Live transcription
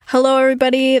Hello,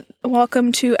 everybody.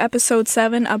 Welcome to episode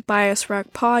 7 of Bias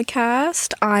Rec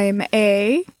Podcast. I'm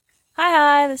A.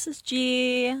 Hi, this is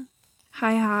G.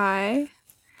 Hi.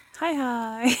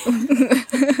 Hi.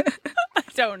 I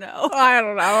don't know. I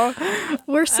don't know.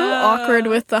 We're so awkward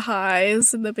with the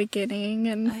highs in the beginning,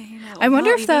 and I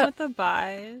wonder if that with the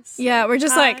buys. Yeah, we're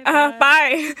just Hi, like,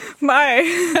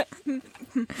 bye.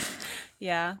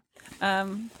 Yeah.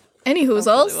 Any Hopefully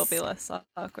hoozles. we'll be less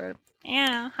awkward.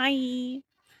 Yeah. Hi.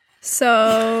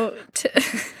 So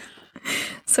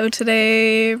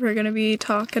today we're gonna be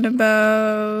talking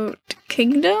about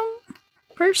Kingdom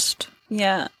first.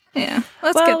 Yeah. Yeah.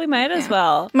 We might as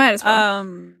well. Might as well.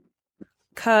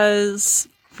 Because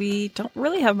we don't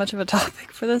really have much of a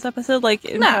topic for this episode. Like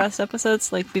in past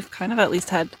episodes, like we've kind of at least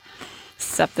had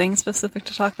something specific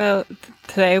to talk about.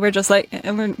 Today we're just like,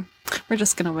 and we're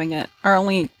just gonna wing it. Our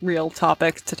only real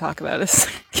topic to talk about is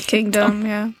Kingdom.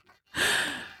 Yeah.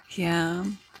 Yeah.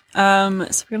 So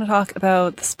we're going to talk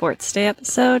about the Sports Day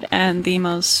episode and the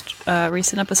most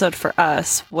recent episode for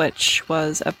us, which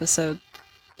was episode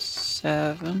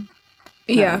 7.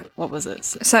 Yeah. No, what was it?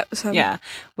 7. Yeah,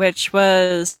 which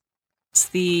was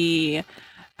the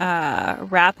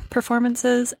rap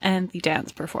performances and the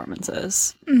dance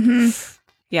performances. Mm-hmm.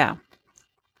 Yeah.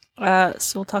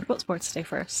 So we'll talk about Sports Day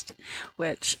first,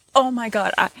 which, oh my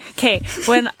god,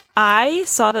 when I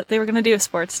saw that they were going to do a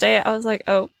Sports Day, I was like,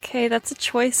 okay, that's a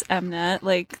choice, Mnet.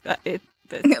 Like,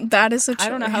 that is a choice. I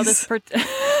don't know how this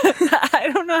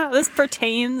I don't know how this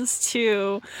pertains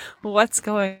to what's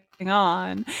going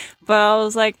on, but I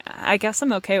was like, I guess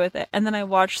I'm okay with it. And then I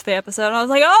watched the episode, and I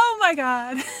was like, oh my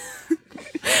god.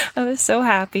 I was so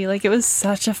happy. Like, it was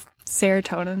such a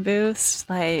serotonin boost.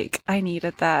 Like, I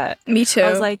needed that. Me too.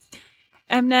 I was like,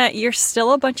 Mnet, you're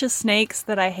still a bunch of snakes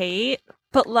that I hate,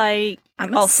 but like,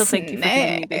 I'm also thank you for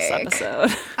giving me this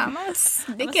episode. I'm a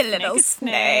sneaky little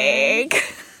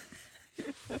snake.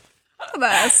 I'm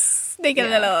a sneaky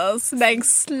little snake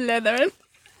slithering.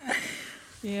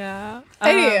 Yeah.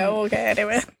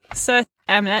 Anyway. So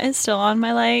Mnet is still on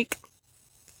my like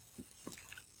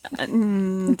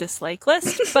dislike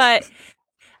list, but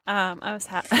I was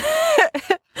happy.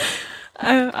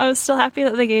 I was still happy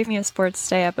that they gave me a Sports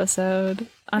Day episode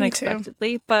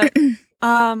unexpectedly, but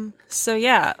so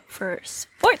yeah, for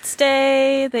Sports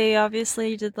Day, they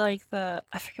obviously did like I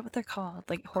forget what they're called,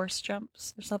 like horse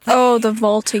jumps or something. Oh, the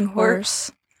vaulting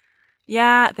horse.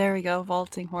 Yeah, there we go,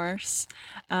 vaulting horse.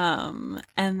 And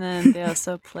then they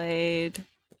also played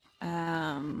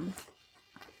that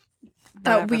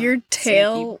weird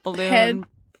tail balloon head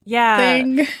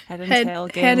thing. Head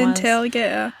and tail,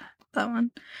 yeah. That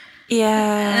one.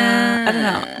 Yeah, I don't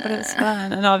know, but it was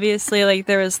fun. And obviously, like,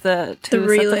 there was the two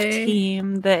sets of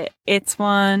team, the It's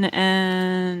One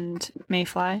and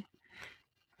Mayfly,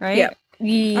 right? Yeah.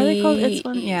 Are they called It's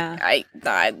One? Yeah. I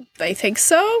think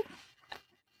so.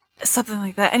 Something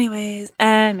like that. Anyways,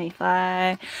 and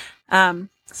Mayfly. So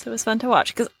it was fun to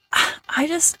watch, because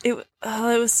it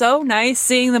was so nice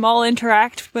seeing them all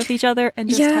interact with each other and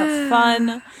just have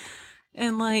fun.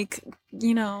 And, like,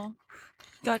 you know,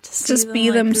 got to see just them, be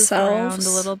like, themselves goof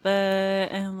around a little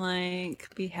bit and like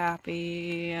be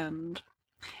happy, and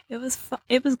it was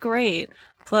it was great.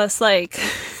 Plus, like,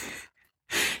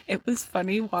 it was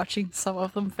funny watching some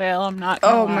of them fail. I'm not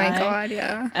gonna lie. My god,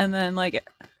 yeah. And then like,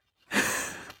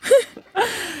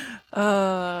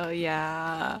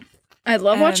 yeah. I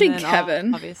love watching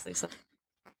Kevin. Obviously, some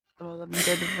of them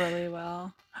did really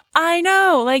well. I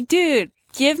know, like, dude.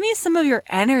 Give me some of your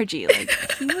energy. Like,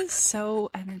 he was so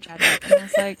energetic. And I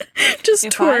was like, just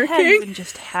if twerking. I had even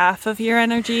just half of your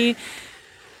energy,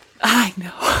 I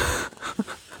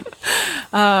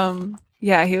know.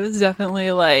 Yeah, he was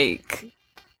definitely like,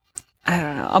 I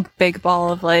don't know, a big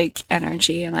ball of like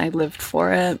energy, and I lived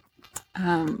for it.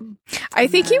 I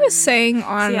think he was saying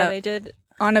on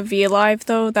a V Live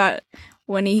though that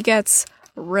when he gets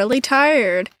really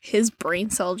tired, his brain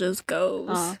cell just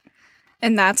goes.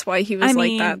 And that's why he was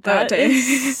like that day.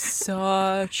 Is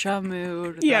such a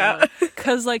mood. Though. Yeah.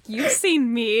 Because, like, you've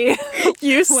seen me.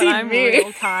 When I'm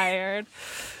real tired.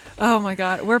 Oh my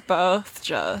god. We're both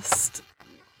just...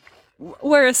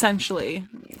 We're essentially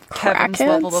Kevin's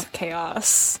level of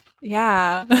chaos.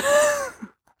 Yeah.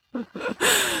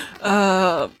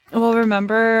 Well,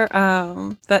 remember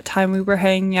that time we were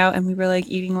hanging out and we were like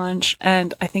eating lunch,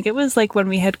 and I think it was like when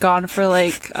we had gone for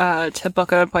like to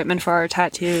book an appointment for our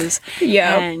tattoos.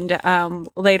 Yeah. And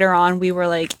later on we were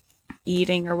like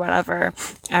eating or whatever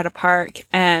at a park,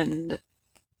 and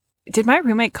did my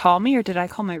roommate call me or did I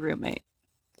call my roommate?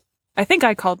 I think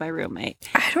I called my roommate.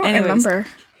 I don't remember.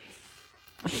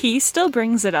 He still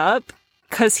brings it up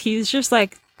because he's just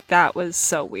like, that was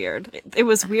so weird. It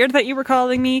was weird that you were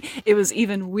calling me. It was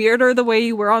even weirder the way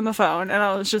you were on the phone. And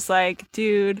I was just like,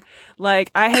 dude,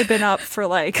 like I had been up for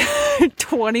like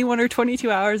 21 or 22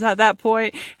 hours at that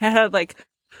point and had like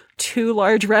 2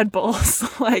 large Red Bulls.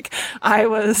 Like I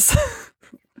was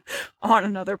on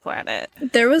another planet.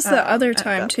 There was the other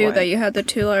time too point. That you had the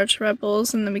 2 large Red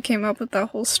Bulls and then we came up with that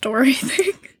whole story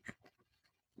thing.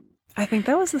 I think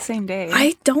that was the same day.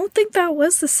 I don't think that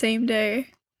was the same day.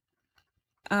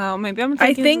 Oh, maybe I'm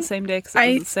thinking it was the same day because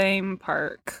it was the same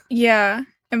park. Yeah,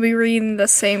 and we were eating the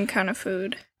same kind of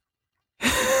food.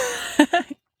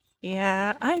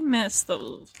 Yeah, I miss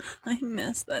those. I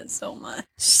miss that so much.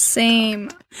 Same.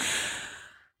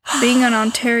 Being in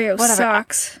Ontario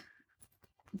sucks.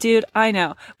 Dude, I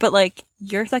know. But, like,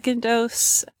 your second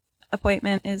dose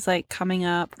appointment is, like, coming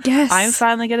up. Yes. I'm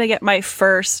finally going to get my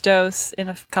first dose in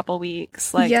a couple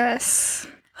weeks. Like, yes.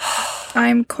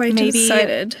 I'm quite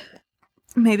excited.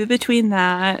 Maybe between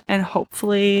that and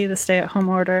hopefully the stay-at-home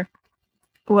order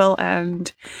will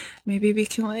end. Maybe we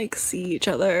can, like, see each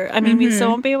other. I mean, we still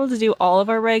won't be able to do all of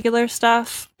our regular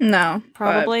stuff. No.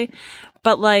 Probably.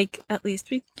 But like, at least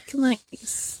we can, like,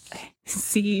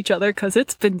 see each other because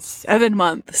it's been 7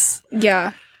 months.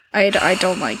 Yeah. I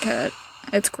don't like it.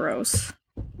 It's gross.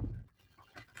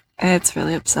 It's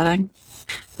really upsetting.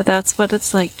 But that's what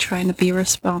it's like, trying to be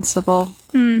responsible.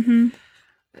 Mm-hmm.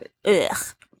 Ugh.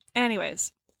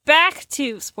 Anyways, back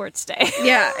to Sports Day.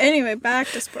 Yeah, anyway, back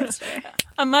to Sports Day.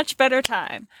 A much better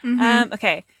time. Mm-hmm.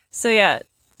 Okay, so yeah,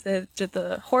 did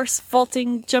the horse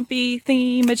vaulting jumpy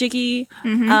thingy majiggy.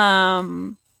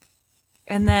 Mm-hmm.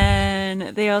 And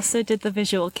then they also did the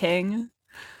Visual King.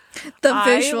 The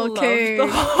Visual King. The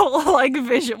whole, like,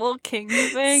 Visual King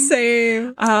thing.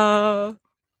 Same.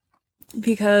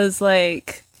 Because,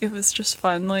 like, it was just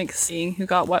fun, like, seeing who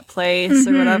got what place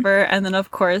or whatever. And then,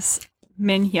 of course,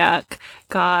 Min Hyuk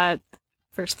got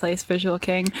first place Visual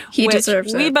King. He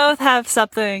deserves it. We both have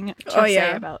something to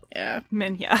say about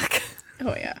Min Hyuk.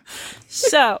 Oh, yeah.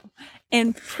 So,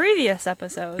 in previous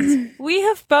episodes, we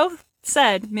have both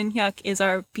said Min Hyuk is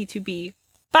our B2B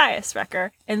bias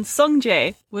wrecker, and Sung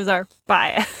Jae was our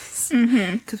bias.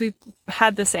 Because we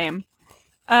had the same.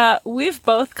 We've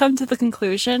both come to the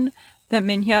conclusion that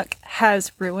Min Hyuk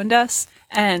has ruined us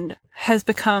and has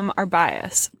become our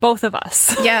bias. Both of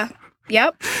us. Yeah.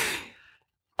 Yep.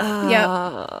 Yep.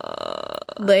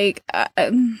 Like,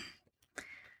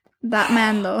 that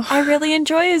man, though. I really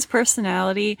enjoy his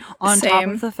personality on Same. top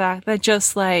of the fact that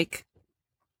just, like...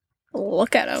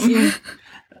 Look at him.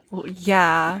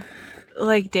 Yeah.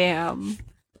 Like, damn.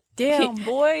 Damn,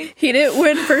 boy. He didn't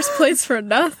win first place for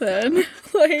nothing.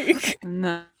 Like...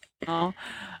 No.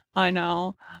 I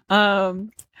know.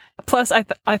 Plus, I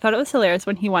thought it was hilarious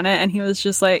when he won it, and he was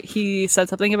just like, he said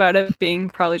something about it being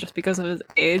probably just because of his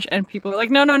age, and people were like,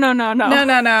 no.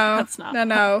 That's not.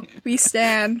 No. We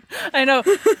stand. I know.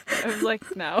 I was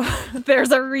like, no.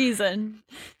 There's a reason.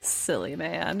 Silly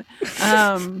man.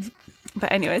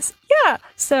 But anyways, yeah.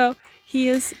 So he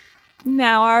is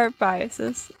now our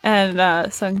biases,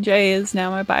 and Sung Jae is now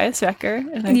my bias wrecker,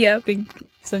 and I think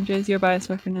Sung Jae is your bias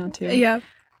wrecker now too. Yeah.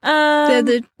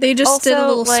 They just also, did a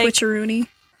little like, switcheroony.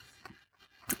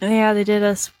 Yeah, they did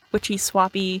a switchy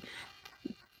swappy.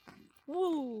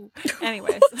 Woo.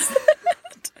 Anyways.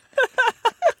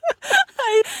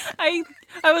 I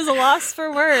was lost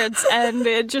for words, and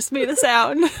it just made a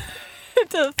sound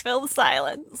to fill the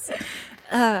silence.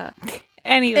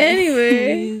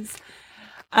 Anyways.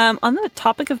 On the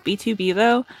topic of B2B,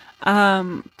 though,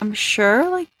 I'm sure,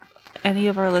 like, any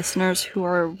of our listeners who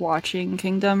are watching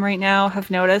Kingdom right now have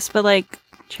noticed, but, like,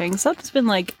 Changsub's been,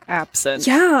 like, absent.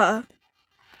 Yeah.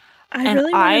 I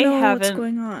really want to know what's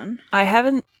going on. I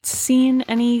haven't seen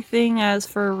anything as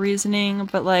for reasoning,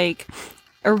 but, like,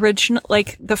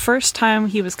 the first time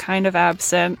he was kind of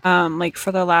absent, like,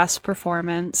 for the last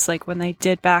performance, like, when they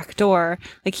did Backdoor,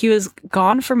 like, he was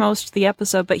gone for most of the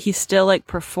episode, but he still, like,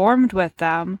 performed with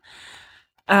them.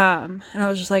 And I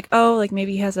was just like, oh, like,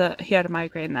 maybe he had a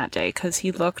migraine that day, because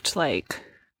he looked like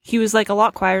he was, like, a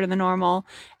lot quieter than normal,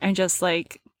 and just,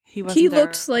 like, he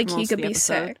looked like he could be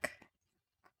sick.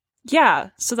 Yeah,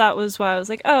 so that was why I was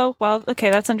like, oh, well, okay,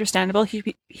 that's understandable.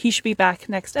 He should be back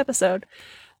next episode.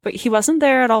 But he wasn't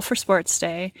there at all for Sports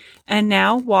Day. And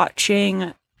now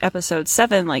watching episode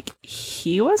 7, like,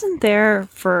 he wasn't there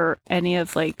for any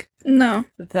of, like,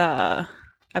 the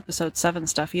episode 7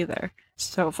 stuff either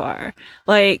so far.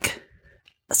 Like,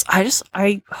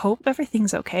 I hope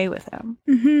everything's okay with him.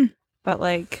 Mm-hmm. But,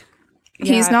 like,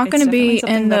 yeah, he's not going to be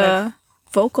in the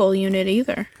vocal unit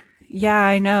either. Yeah,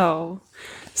 I know.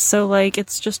 So, like,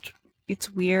 it's just, it's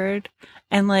weird.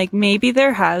 And, like, maybe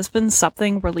there has been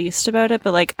something released about it,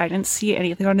 but, like, I didn't see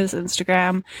anything on his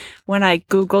Instagram. When I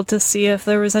Googled to see if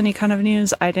there was any kind of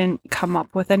news, I didn't come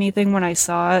up with anything when I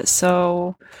saw it.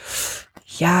 So,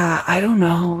 yeah, I don't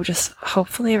know. Just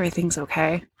hopefully everything's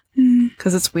okay.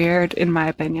 Because it's weird, in my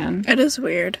opinion. It is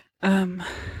weird. But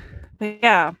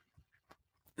yeah.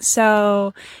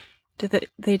 So,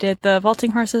 they did the vaulting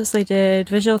horses, they did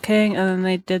Visual King, and then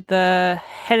they did the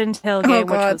head and tail game. Oh god,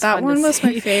 which was that one was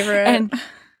my favorite. And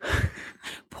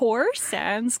poor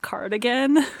Sans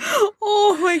cardigan.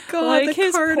 Oh my god, like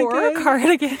his cardigan. poor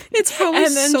cardigan. It's probably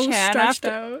and then so Chan stretched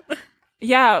out.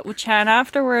 Yeah, Chan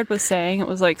afterward was saying it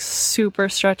was like super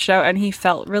stretched out, and he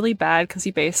felt really bad because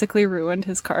he basically ruined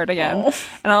his cardigan. Oh.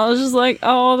 And I was just like,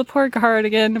 oh, the poor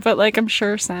cardigan. But like, I'm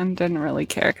sure San didn't really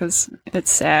care because it's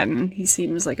San. He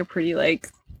seems like a pretty like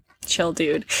chill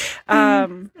dude.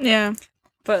 Yeah,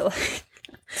 but like,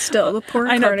 still the poor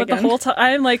cardigan. I know, but the whole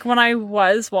time, like when I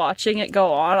was watching it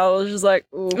go on, I was just like,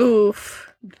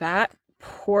 oof, that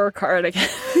poor cardigan.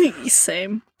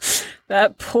 Same.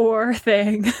 That poor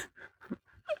thing.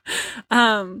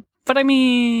 But I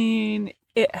mean,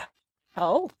 it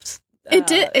helped.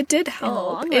 It did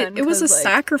help. It was a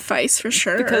sacrifice for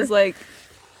sure. Because like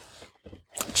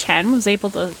Chen was able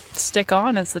to stick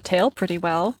on as the tail pretty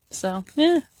well. So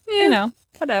yeah. You know,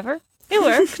 whatever. It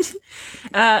worked.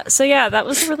 So yeah, that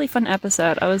was a really fun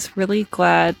episode. I was really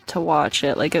glad to watch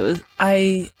it. Like it was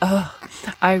I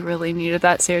really needed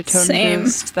that serotonin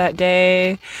boost that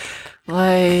day.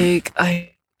 Like I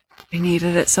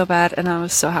needed it so bad, and I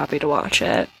was so happy to watch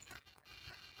it.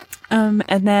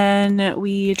 And then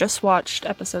we just watched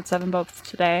episode 7 both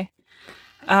today.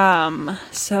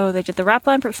 So they did the rap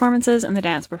line performances and the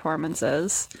dance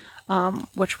performances,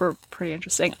 which were pretty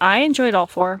interesting. I enjoyed all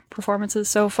 4 performances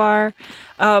so far.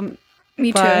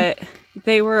 Me but too.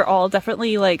 They were all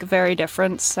definitely like very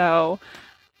different. So,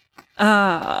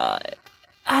 I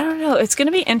don't know. It's going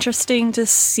to be interesting to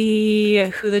see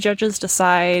who the judges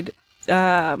decide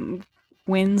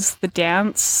wins the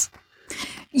dance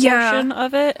portion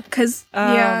of it. Because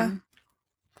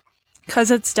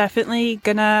it's definitely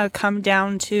gonna come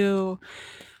down to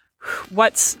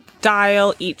what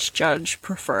style each judge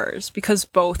prefers, because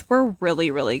both were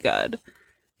really, really good.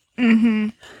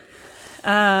 Because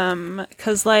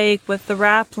like with the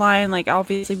rap line, like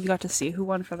obviously we got to see who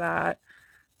won for that.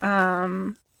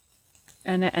 And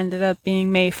it ended up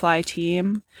being Mayfly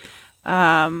team.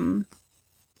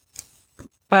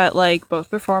 But, like,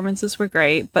 both performances were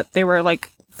great, but they were,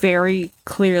 like, very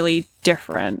clearly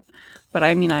different. But,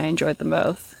 I mean, I enjoyed them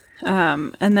both.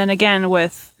 And then, again,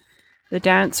 with the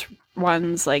dance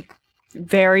ones, like,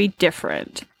 very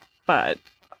different. But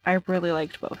I really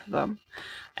liked both of them.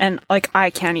 And, like, I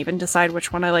can't even decide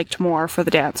which one I liked more for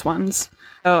the dance ones.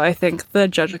 So I think the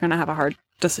judge are going to have a hard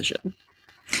decision.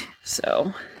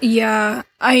 So. Yeah,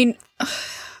 I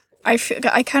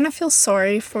kind of feel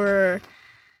sorry for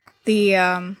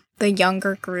the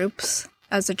younger groups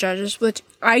as the judges, which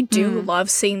I do love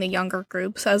seeing the younger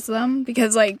groups as them,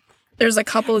 because like there's a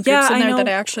couple of groups in there that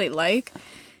I actually like,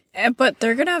 but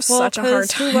they're gonna have such a hard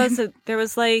time. Who was it? There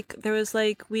was like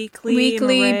Weekly,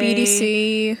 Murray,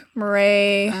 BDC,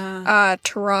 Murray,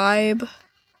 Tribe.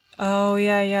 Oh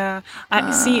yeah.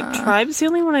 See, Tribe's the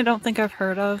only one I don't think I've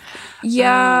heard of.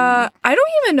 Yeah, I don't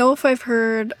even know if I've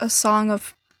heard a song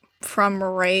from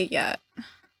Murray yet.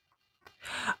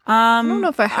 I don't know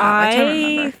if I have. I can't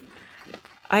remember.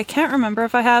 I can't remember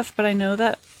if I have, but I know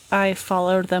that I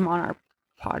followed them on our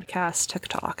podcast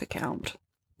TikTok account.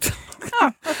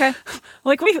 Oh, okay.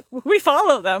 Like we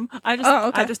follow them. I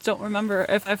just don't remember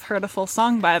if I've heard a full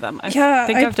song by them. I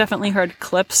think I've definitely heard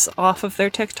clips off of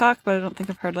their TikTok, but I don't think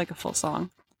I've heard like a full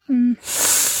song.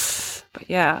 But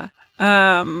yeah.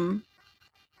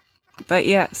 But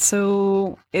yeah,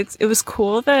 so it was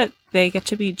cool that they get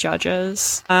to be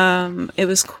judges. It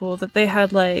was cool that they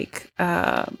had like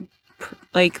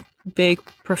big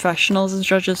professionals as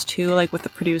judges too, like with the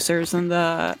producers and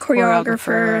the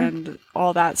choreographer and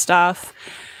all that stuff.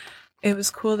 It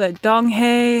was cool that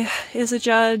Donghae is a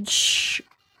judge.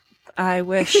 I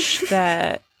wish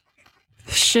that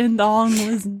Shindong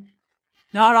was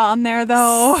not on there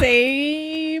though.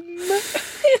 Same.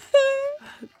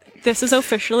 This is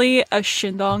officially a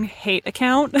Shindong hate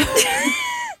account.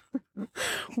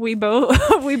 We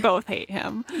both hate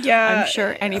him. Yeah, I'm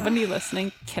sure anybody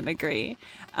listening can agree.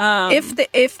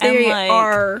 If they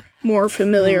are more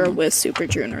familiar with Super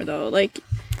Junior though, like,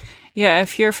 yeah,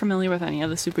 if you're familiar with any of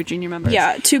the Super Junior members,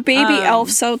 yeah, to baby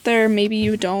elves out there, maybe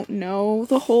you don't know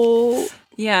the whole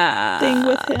thing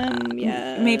with him.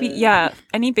 Yeah, maybe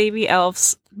any baby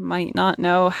elves might not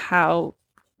know how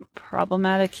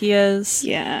problematic he is.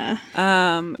 Yeah.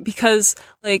 Because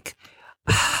like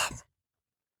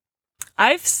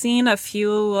I've seen a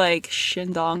few like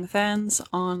Shindong fans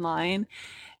online,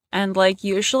 and like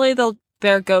usually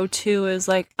their go-to is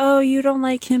like, oh, you don't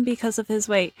like him because of his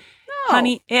weight. No.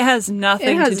 Honey, it has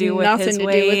nothing to do with his weight. It has nothing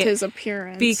to do with his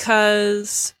appearance.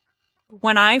 Because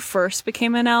when I first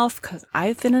became an elf, because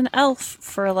I've been an elf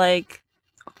for like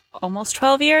almost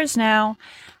 12 years now,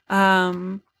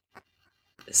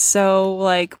 so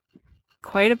like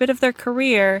quite a bit of their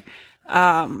career,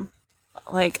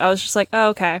 like I was just like, oh,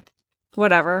 okay,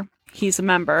 whatever, he's a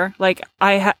member. Like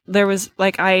I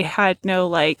had no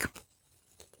like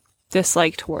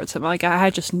dislike towards him. Like I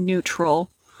had just neutral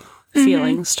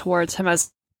feelings towards him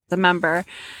as the member.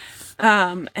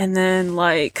 And then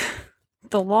like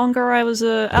the longer I was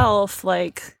a elf,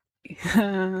 like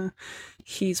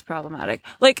he's problematic.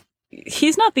 Like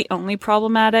he's not the only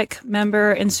problematic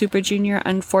member in Super Junior.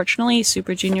 Unfortunately,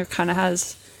 Super Junior kind of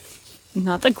has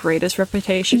not the greatest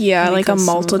reputation. Yeah, like a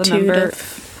multitude of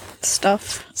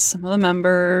stuff. Some of the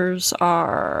members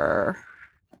are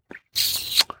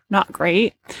not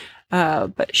great.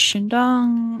 But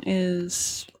Shindong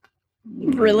is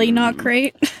really not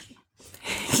great.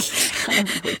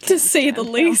 To say the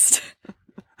least.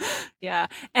 Yeah.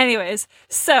 Anyways,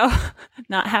 so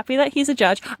not happy that he's a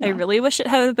judge. No. I really wish it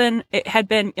had been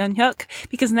Eunhyuk,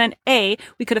 because then we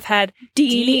could have had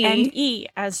D and E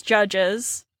as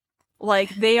judges.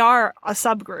 Like they are a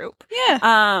subgroup. Yeah.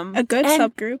 A good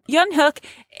subgroup. Eunhyuk,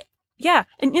 yeah,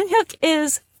 and Eunhyuk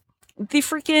is the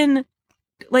freaking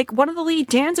like one of the lead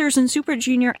dancers in Super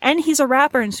Junior, and he's a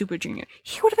rapper in Super Junior.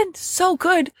 He would have been so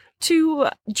good to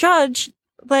judge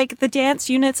like the dance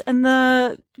units and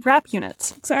the rap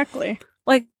units. Exactly.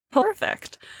 Like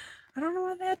perfect. I don't know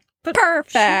why they had put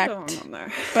perfect on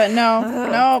there. But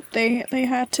no, they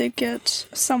had to get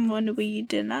someone we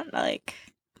did not like.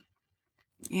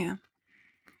 Yeah.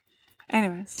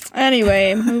 Anyways.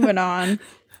 Anyway, moving on.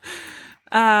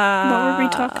 What were we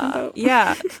talking about?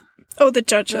 Yeah. Oh, the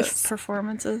judges. The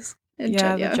performances. The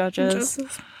judges.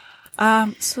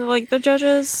 So like the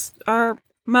judges are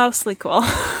mostly cool.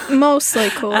 Mostly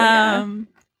cool. Yeah.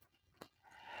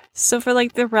 So for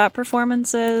like the rap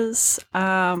performances,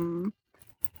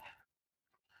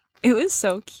 it was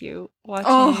so cute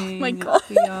watching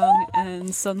Young and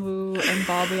Sunwoo and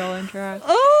Bobby all interact.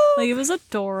 Oh, like it was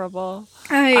adorable.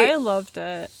 I loved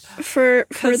it. For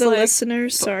the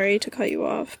listeners, sorry to cut you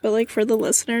off, but like for the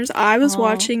listeners, I was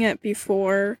watching it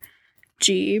before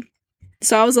G,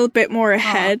 so I was a bit more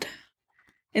ahead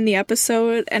in the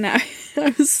episode, and I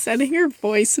was sending her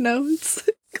voice notes.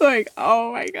 Going,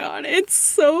 oh my god, it's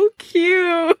so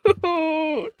cute.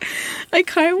 I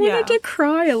kind of wanted to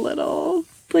cry a little.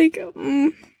 Like,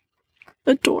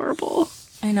 adorable.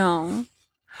 I know.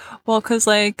 Well, because,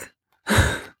 like,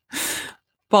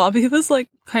 Bobby was, like,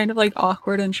 kind of, like,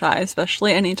 awkward and shy,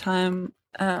 especially anytime,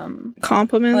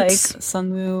 compliments. Like,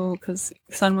 Sunwoo, because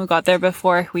Sunwoo got there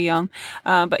before Young,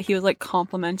 but he was, like,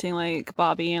 complimenting, like,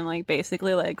 Bobby and, like,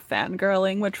 basically, like,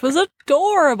 fangirling, which was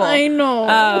adorable. I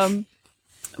know.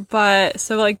 But,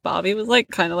 so, like, Bobby was, like,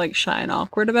 kind of, like, shy and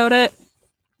awkward about it.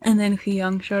 And then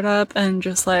Young showed up and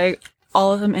just, like,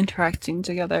 all of them interacting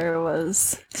together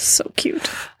was so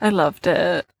cute. I loved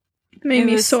it. Made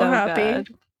me so happy.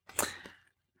 Good.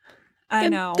 I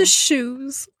know. The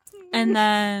shoes. And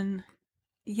then,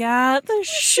 the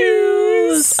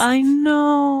shoes. I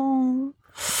know.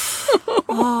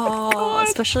 Oh,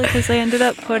 especially because they ended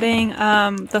up putting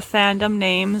the fandom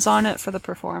names on it for the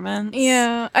performance.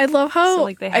 Yeah, I love how so,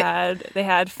 like they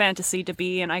had Fantasy to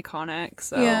be and Iconic.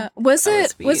 So yeah, was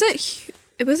it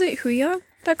Huyoung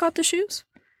that got the shoes?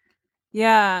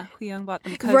 Yeah, Huyoung bought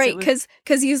them. Right, because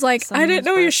he's like, I didn't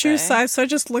know your shoe size, so I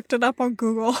just looked it up on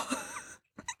Google.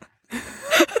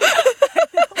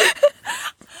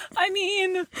 I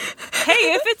mean,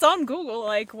 hey, if it's on Google,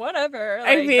 like, whatever. Like,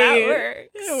 I mean, that works.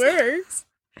 It works.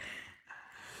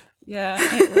 Yeah,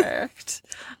 it worked.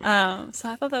 So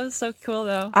I thought that was so cool,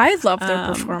 though. I loved their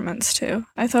performance, too.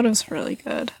 I thought it was really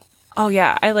good. Oh,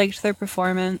 yeah, I liked their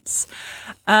performance.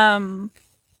 Like,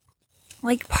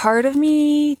 part of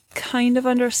me kind of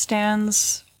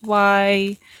understands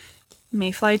why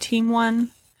Mayfly Team won.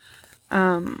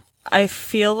 I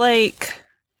feel like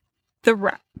the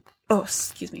rap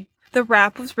was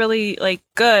really, like,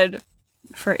 good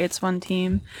for It's One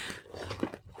Team.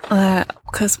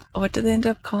 Because what did they end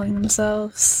up calling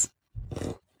themselves?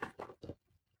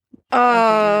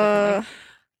 I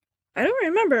don't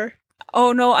remember.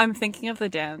 Oh, no, I'm thinking of the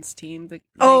dance team. They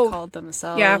called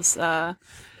themselves...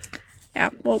 Yeah,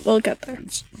 we'll get there.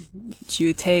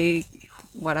 Jute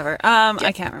whatever.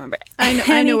 I can't remember.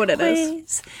 I know what it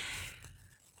is.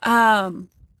 I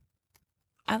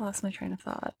lost my train of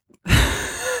thought.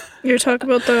 You're talking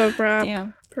about the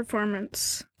rap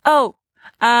performance. Oh,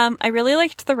 I really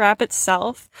liked the rap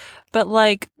itself, but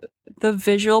like the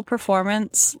visual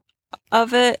performance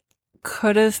of it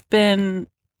could have been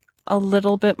a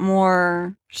little bit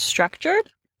more structured.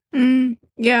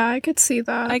 Yeah, I could see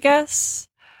that. I guess.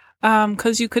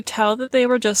 Because you could tell that they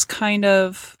were just kind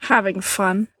of having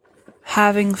fun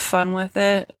with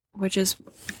it, which is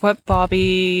what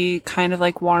Bobby kind of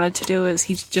like wanted to do. Is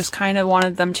he just kind of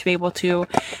wanted them to be able to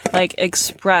like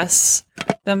express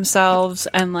themselves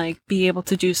and like be able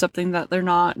to do something that they're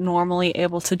not normally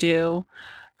able to do,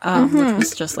 which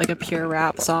was just like a pure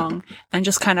rap song, and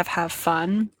just kind of have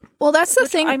fun. Well, that's the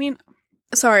thing. I mean,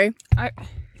 sorry,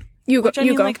 you go.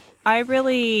 Like, I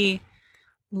really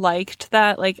liked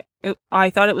that. Like,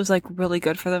 I thought it was like really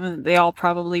good for them, and they all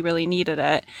probably really needed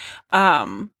it.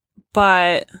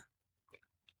 But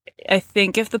I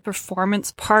think if the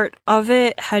performance part of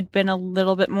it had been a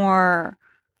little bit more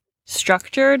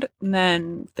structured,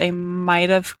 then they might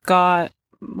have got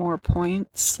more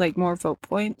points, like more vote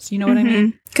points. You know what I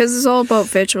mean? Because it's all about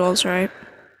visuals, right?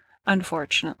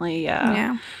 Unfortunately,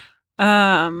 yeah.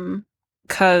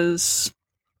 Because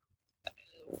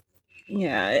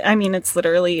yeah, I mean, it's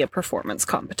literally a performance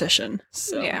competition.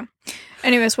 So yeah.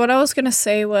 Anyways, what I was gonna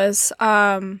say was,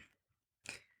 oh,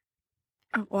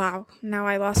 wow, now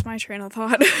I lost my train of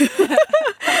thought.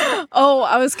 Oh,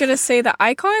 I was gonna say the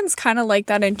Icons kind of like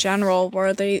that in general,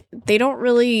 where they don't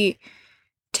really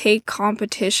take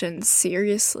competition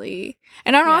seriously.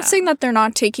 And I'm not saying that they're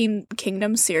not taking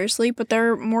Kingdom seriously, but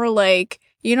they're more like,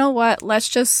 you know what, let's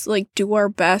just like do our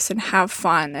best and have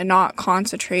fun and not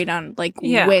concentrate on like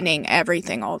winning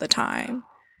everything all the time.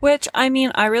 Which, I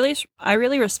mean, I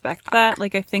really respect that.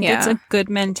 Like, I think it's a good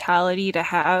mentality to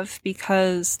have,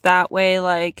 because that way,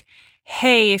 like,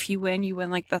 hey, if you win,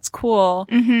 like, that's cool.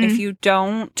 If you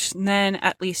don't, then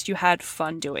at least you had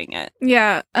fun doing it.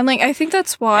 Yeah, and like, I think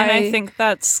that's why. And I think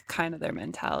that's kind of their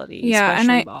mentality,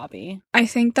 especially and Bobby. I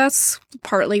think that's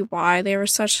partly why they were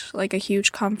such like a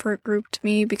huge comfort group to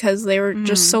me, because they were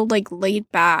just so like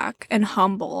laid back and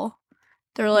humble.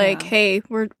 They're like, hey,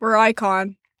 we're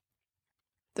Icon.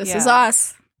 This is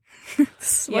us.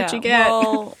 This is what you get.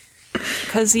 Well,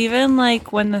 because even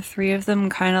like when the three of them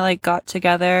kind of like got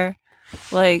together,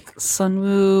 like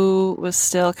Sunwoo was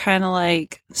still kind of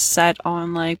like set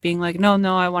on like being like, no,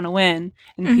 I want to win,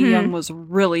 and Hee-young was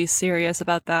really serious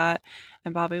about that,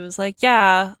 and Bobby was like,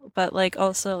 yeah, but like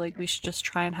also like we should just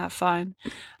try and have fun.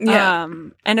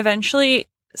 And eventually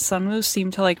Sunwoo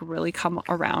seemed to like really come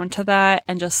around to that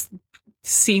and just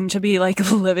seemed to be like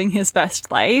living his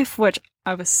best life, which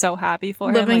I was so happy for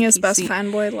him. Living his best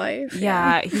fanboy life.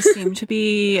 Yeah, he seemed to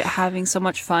be having so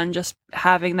much fun just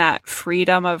having that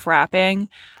freedom of rapping,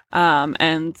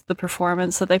 and the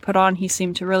performance that they put on, he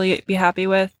seemed to really be happy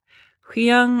with.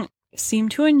 Hee-young seemed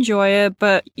to enjoy it,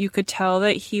 but you could tell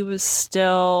that he was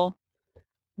still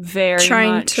very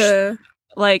trying much to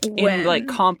like win. In like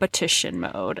competition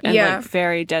mode, and like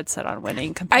very dead set on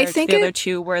winning compared to the other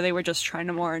two, where they were just trying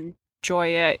to more enjoy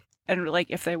it. And like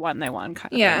if they won, they won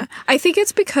kind of thing. I think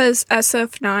it's because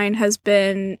SF9 has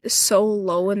been so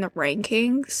low in the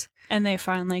rankings. And they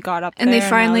finally got up there. And they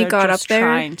finally got up there.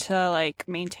 Trying to like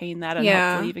maintain that and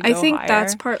hopefully even go I think higher.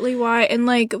 That's partly why. And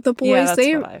like the boys,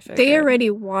 they already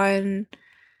won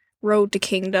Road to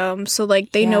Kingdom. So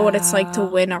like they know what it's like to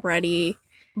win already.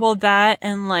 Well, that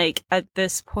and like at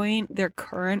this point, their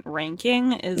current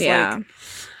ranking is like,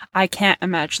 I can't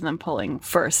imagine them pulling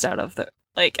first out of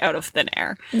thin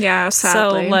air. Yeah,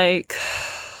 sadly. So, like,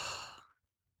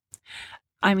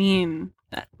 I mean,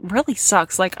 that really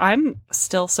sucks. Like, I'm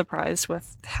still surprised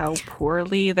with how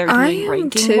poorly they're doing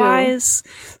ranking-wise.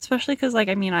 Especially because, like,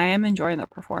 I mean, I am enjoying the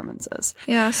performances.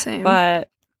 Yeah, same. But,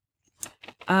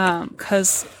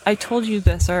 because I told you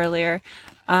this earlier,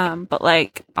 but,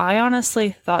 like, I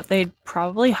honestly thought they'd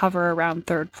probably hover around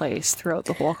third place throughout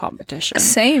the whole competition.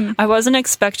 Same. I wasn't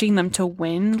expecting them to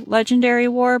win Legendary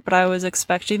War, but I was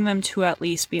expecting them to at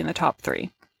least be in the top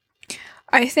 3.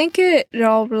 I think it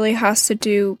all really has to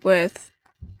do with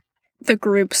the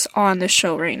groups on the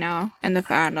show right now and the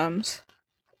fandoms.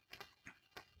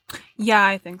 Yeah,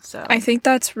 I think so. I think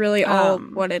that's really all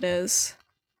what it is.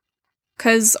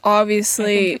 Because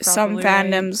obviously some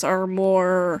fandoms are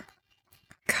more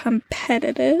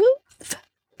competitive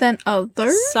than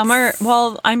others. Some are,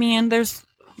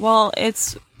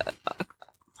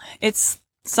 it's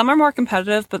some are more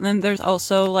competitive, but then there's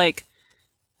also like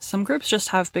some groups just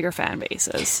have bigger fan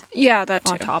bases. Yeah, that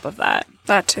too. On top of that.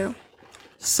 That too.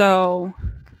 So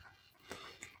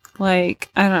Like,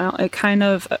 I don't know, it kind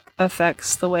of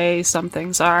affects the way some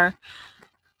things are.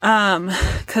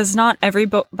 Because not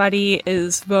everybody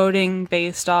is voting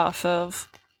based off of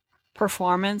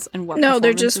performance and what no,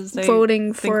 they're just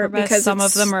voting for it because some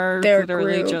of them are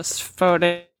literally group. Just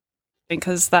voting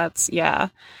because that's yeah.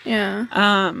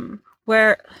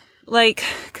 Where like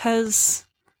because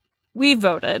we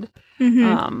voted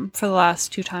for the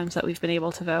last 2 times that we've been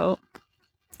able to vote,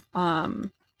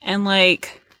 and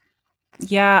like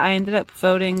I ended up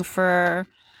voting for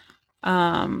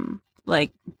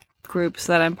like groups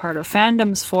that I'm part of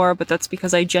fandoms for, but that's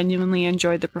because I genuinely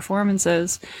enjoyed the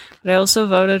performances. But I also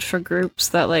voted for groups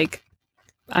that like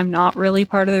I'm not really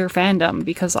part of their fandom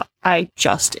because I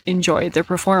just enjoyed their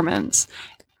performance.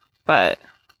 But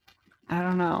I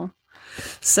don't know.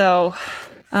 So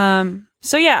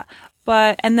yeah.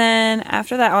 But and then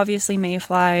after that, obviously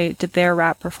Mayfly did their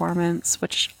rap performance,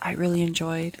 which I really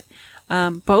enjoyed.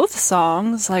 Both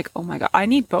songs, like, oh my god, I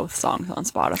need both songs on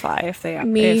Spotify if too.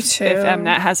 If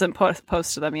Mnet hasn't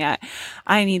posted them yet.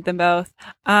 I need them both.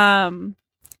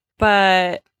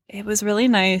 But it was really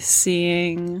nice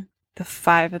seeing the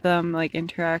 5 of them like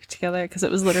interact together because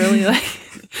it was literally like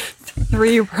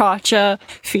 3 Racha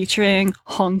featuring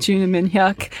Hongjun and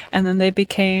Minhyuk, and then they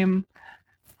became,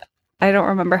 I don't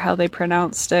remember how they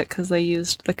pronounced it because they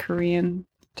used the Korean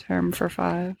term for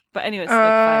 5. But anyways, like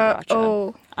 5 Racha.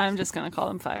 Oh. I'm just gonna call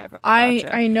them 5 Racha.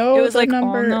 I know it was the like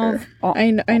number.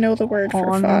 I know the word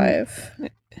for 5.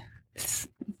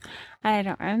 I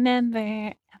don't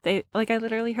remember. They like I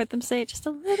literally heard them say it just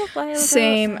a little while ago.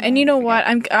 Same. And you know what?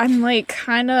 I'm like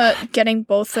kind of getting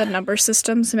both the number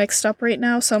systems mixed up right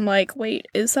now. So I'm like, wait,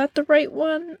 is that the right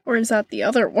one or is that the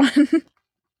other one?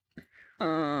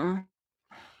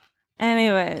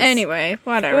 Anyway,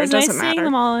 whatever. It was doesn't nice matter. Seeing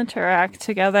them all interact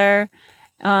together.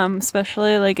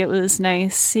 Especially like it was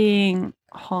nice seeing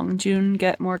Hongjun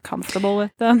get more comfortable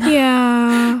with them.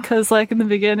 Yeah. Because like in the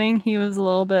beginning he was a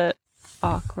little bit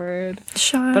awkward.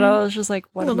 Shy. But I was just like,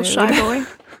 what a mood. Shy boy.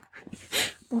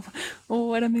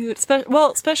 What a mood.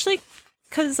 Especially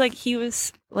because like he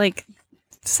was like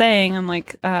saying, and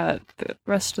like the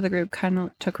rest of the group kind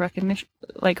of took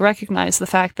recognized the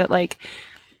fact that like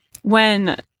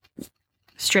when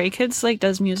Stray Kids like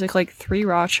does music, like 3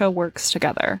 Racha works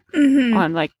together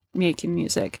on like making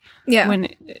music. Yeah. When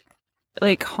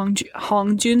like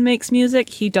Hongjun makes music,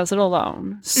 he does it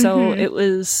alone. So it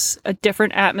was a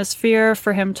different atmosphere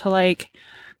for him to like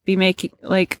be making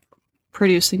like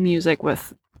producing music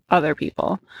with other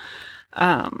people.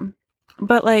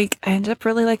 But like I ended up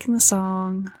really liking the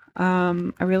song.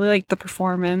 I really liked the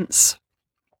performance.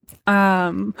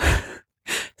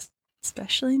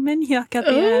 Especially Minhyuk at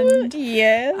the end.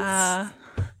 Yes.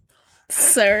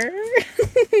 Sir.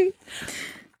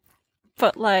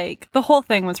 But like the whole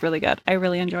thing was really good. I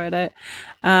really enjoyed it.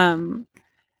 And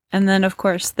then of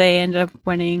course they ended up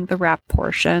winning the rap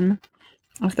portion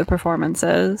of the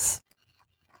performances.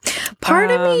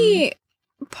 Part of me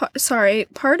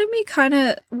kind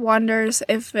of wonders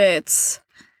if it's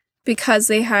because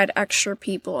they had extra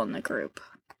people in the group.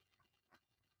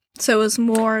 So it was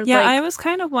more like... I was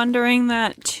kind of wondering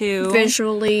that too.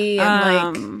 Visually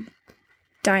and like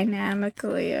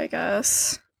dynamically, I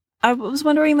guess. I was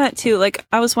wondering that too. Like,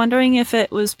 I was wondering if it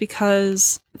was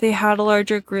because they had a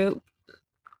larger group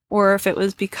or if it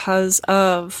was because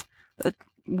of the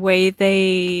way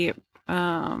they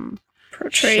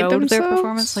portrayed showed themselves? Their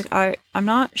performance. Like, I'm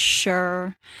not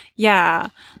sure. Yeah.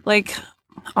 Like,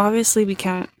 obviously we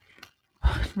can't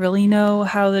really know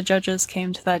how the judges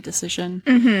came to that decision.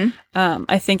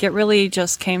 I think it really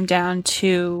just came down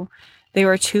to they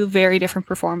were 2 very different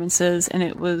performances and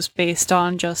it was based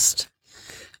on just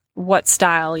what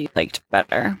style you liked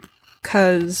better,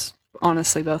 because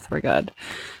honestly both were good.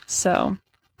 So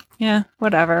yeah,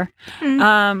 whatever.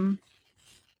 So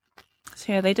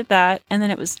yeah, they did that, and then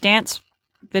it was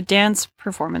the dance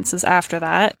performances after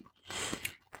that.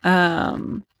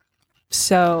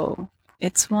 So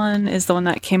its one is the one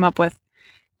that came up with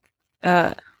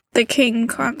the king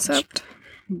concept.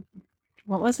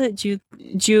 What was it?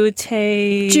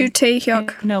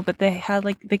 Jutaehyuk. No, but they had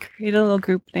they created a little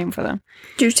group name for them.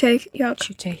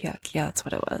 Jutaehyuk. Yeah, that's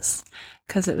what it was.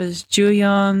 Because it was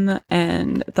Juyeon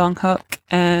and Donghyuk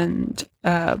and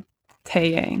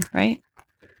Taeyang, right?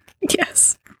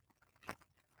 Yes.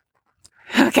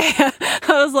 Okay. I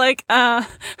was like,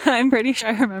 I'm pretty sure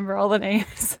I remember all the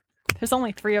names. There's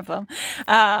only 3 of them.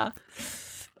 I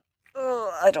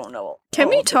don't know. Can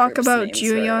we talk about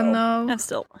Juyeon though?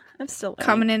 I'm still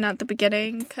coming in at the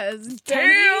beginning because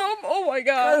damn! Oh my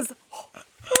god!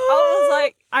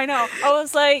 I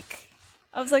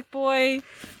was like, boy,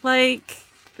 like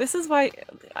this is why,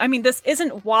 I mean, this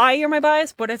isn't why you're my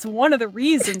bias, but it's one of the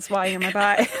reasons why you're my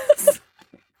bias.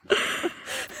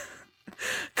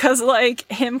 Because, like,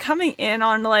 him coming in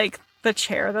on, like, the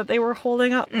chair that they were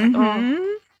holding up. Mm-hmm.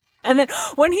 And then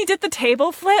when he did the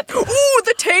table flip. Ooh,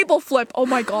 the table flip. Oh,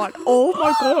 my God. Oh,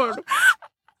 my God.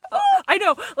 I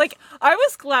know. Like, I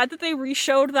was glad that they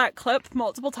re-showed that clip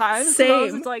multiple times. Same. I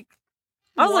was like,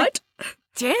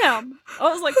 damn.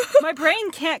 I was like, my brain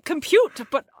can't compute,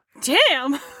 but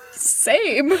damn.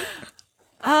 Same.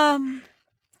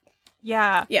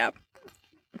 Yeah. Yeah.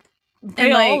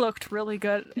 They all looked really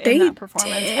good in that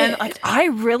performance. Did. And like, I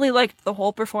really liked the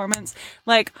whole performance.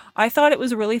 Like, I thought it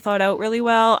was really thought out really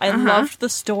well. I loved the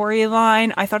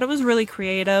storyline. I thought it was really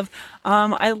creative.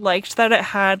 I liked that it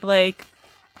had like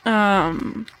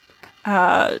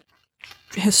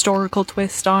historical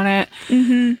twist on it.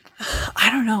 I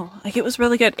don't know. Like, it was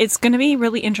really good. It's going to be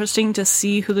really interesting to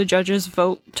see who the judges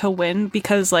vote to win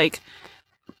because like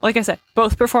I said,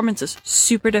 both performances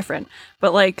super different,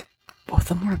 but like both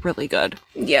of them were really good.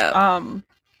 Yeah.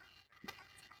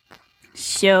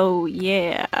 So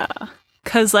yeah,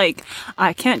 because like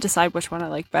I can't decide which one I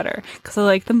like better because I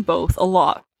like them both a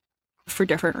lot for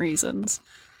different reasons.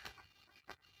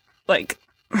 Like,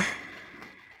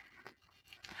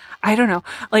 I don't know.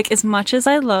 Like, as much as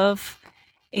I love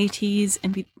ATEEZ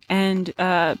and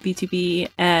BTOB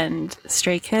and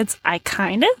Stray Kids, I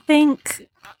kind of think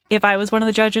if I was one of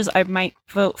the judges, I might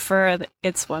vote for the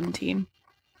ITZY team.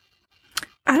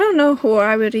 I don't know who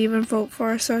I would even vote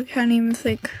for, so I can't even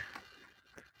think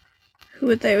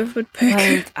who they would pick.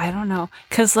 Like, I don't know.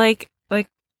 Because, like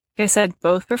I said,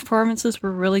 both performances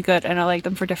were really good, and I like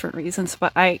them for different reasons,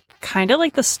 but I kind of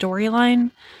like the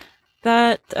storyline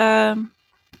that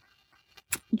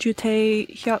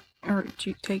Jutae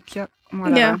Hyuk,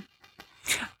 whatever. Yeah.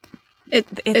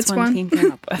 It's one team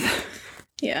came up with.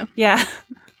 Yeah. Yeah.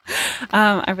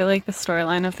 I really like the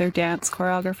storyline of their dance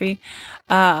choreography.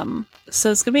 So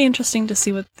it's going to be interesting to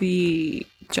see what the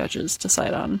judges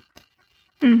decide on.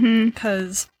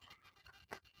 Because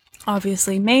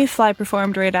obviously Mayfly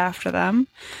performed right after them.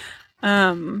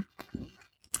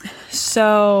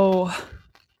 So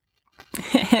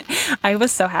I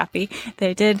was so happy.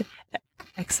 They did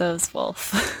EXO's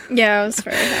Wolf. Yeah, I was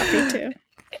very happy too.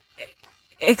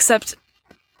 Except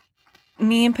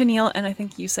me and Peniel, and I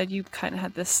think you said you kind of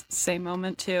had this same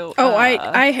moment too. Oh,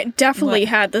 I definitely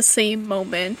had the same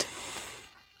moment.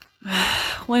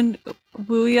 When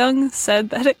Woo Young said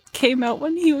that it came out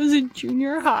when he was in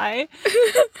junior high.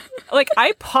 Like,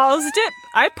 I paused it.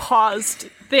 I paused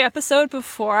the episode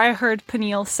before I heard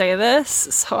Peniel say this,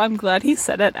 so I'm glad he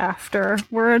said it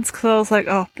afterwards, because I was like,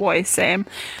 oh boy, same.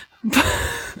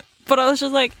 But I was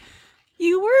just like,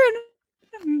 you were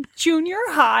in junior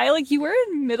high? Like, you were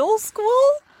in middle school?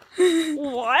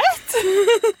 What?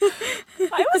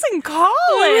 I was in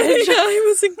college. Yeah, I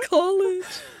was in college.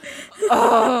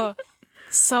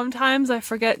 Sometimes I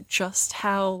forget just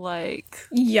how, like,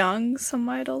 young some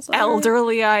idols are.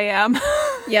 Elderly I am.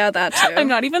 Yeah, that too. I'm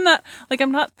not even that, like,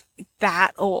 I'm not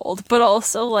that old, but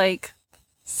also, like,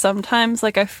 sometimes,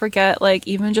 like, I forget, like,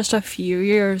 even just a few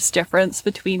years difference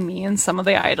between me and some of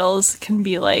the idols can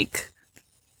be, like,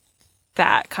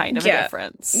 that kind of a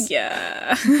difference.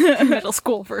 Yeah. Middle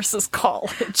school versus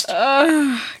college.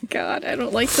 Oh, God, I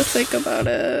don't like to think about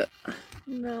it.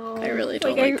 No. I really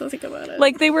don't like to think about it.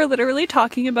 Like, they were literally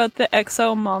talking about the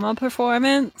EXO Mama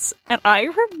performance, and I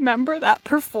remember that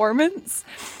performance,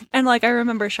 and, like, I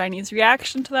remember SHINee's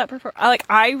reaction to that performance. Like,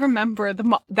 I remember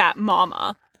that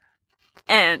Mama,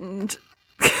 and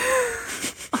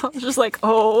I was just like,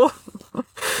 oh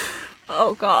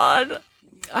God.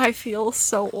 I feel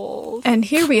so old. And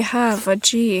here we have a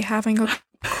G having a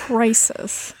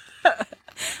crisis.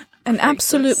 An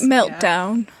absolute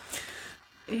meltdown.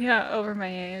 Yeah, over my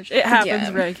age. It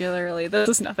happens regularly. This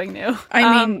is nothing new.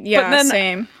 I mean, yeah, but then,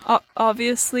 same.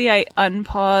 Obviously, I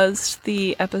unpaused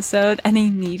the episode, and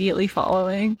immediately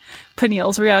following,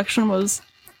 Peniel's reaction was,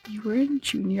 you were in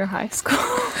junior high school?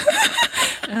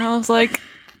 And I was like,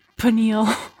 Peniel.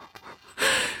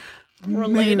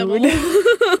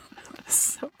 Relatable.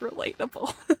 So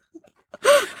relatable.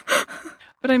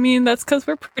 But I mean, that's because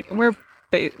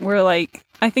we're like,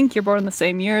 I think you're born the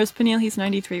same year as Peniel. He's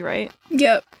 93, right?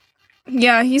 Yep.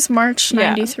 Yeah, he's March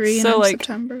 93 so, and like,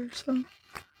 September, so.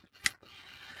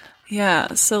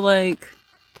 Yeah, so like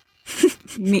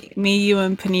me, you,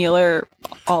 and Peniel are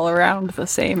all around the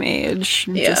same age.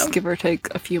 Yeah. Just give or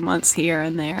take a few months here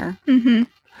and there.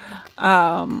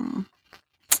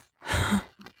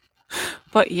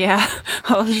 But yeah,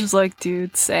 I was just like,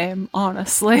 dude, same,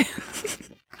 honestly.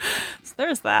 So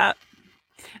there's that.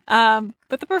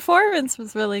 But the performance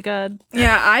was really good.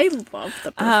 Yeah, I love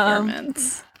the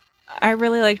performance. I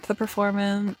really liked the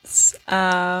performance.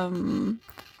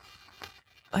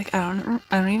 Like, I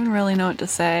don't even really know what to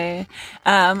say.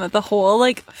 The whole,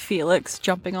 like, Felix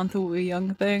jumping onto Woo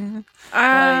Young thing.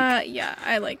 Yeah,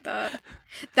 I like that.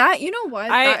 That, you know what?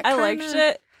 I liked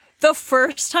it. The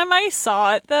first time I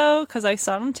saw it, though, because I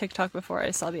saw it on TikTok before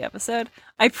I saw the episode,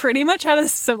 I pretty much had a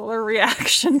similar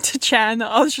reaction to Chan.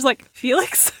 I was just like,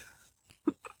 Felix?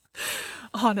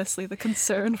 Honestly, the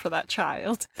concern for that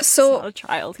child. So, he's not a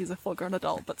child, he's a full-grown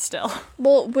adult, but still.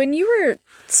 Well, when you were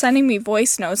sending me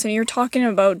voice notes and you were talking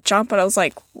about Jump, and I was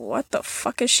like, what the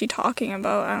fuck is she talking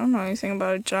about? I don't know anything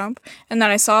about Jump. And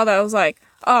then I saw that, I was like,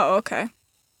 oh, okay.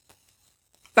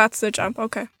 That's the Jump,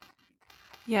 okay.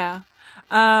 Yeah.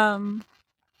 So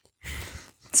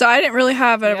I didn't really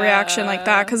have a reaction like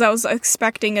that, because I was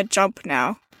expecting a Jump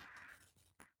now.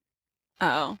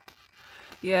 Oh.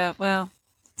 Yeah, well...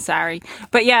 Sorry.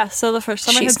 But yeah, so the first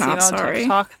time I had seen it on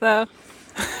TikTok, though...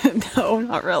 No,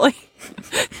 not really.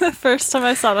 The first time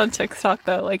I saw it on TikTok,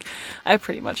 though, like, I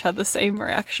pretty much had the same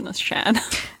reaction as Chan.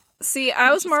 See, I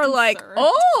was more like,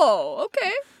 oh,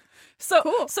 okay. So,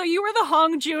 cool. So you were the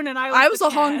Hong Jun and I was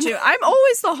the Hong Jun. I'm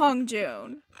always the Hong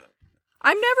Jun.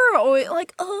 I'm never always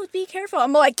like, oh, be careful.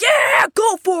 I'm like, yeah,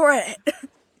 go for it.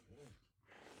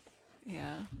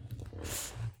 Yeah.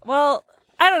 Well,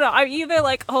 I don't know. I'm either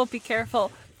like, oh, be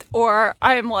careful, or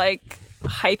I'm like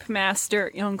hype master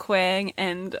Young Kwang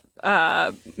and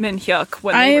Min Hyuk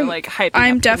when they were like hyping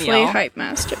I'm up definitely Danielle. hype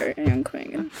master Young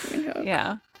Kwang and Min Hyuk.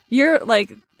 Yeah. You're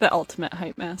like the ultimate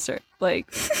hype master.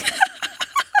 Like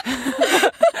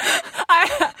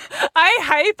I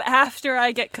hype after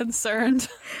I get concerned.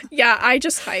 Yeah, I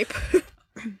just hype.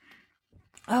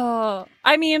 Oh,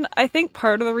 I mean, I think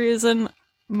part of the reason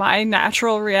my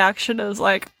natural reaction is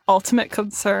like ultimate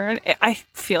concern, I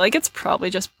feel like it's probably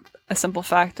just a simple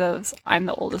fact of I'm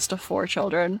the oldest of 4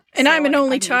 children. And so I'm an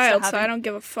only child, so I don't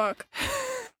give a fuck.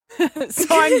 So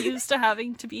I'm used to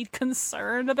having to be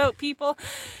concerned about people.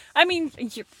 I mean,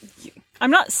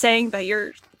 I'm not saying that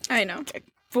you're... I know.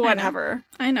 Whatever.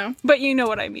 I know. But you know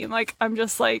what I mean. Like, I'm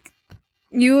just like...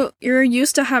 You're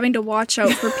used to having to watch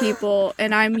out for people,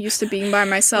 and I'm used to being by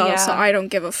myself, so I don't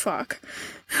give a fuck.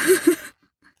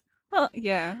 Well,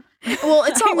 yeah. Well,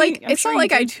 it's not like it's not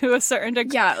like I to a certain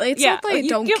degree. Yeah, it's not like I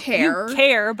don't care. You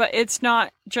care, but it's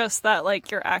not just that like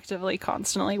you're actively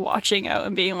constantly watching out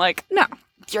and being like, no,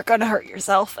 you're gonna hurt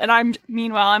yourself. And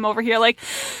meanwhile I'm over here like,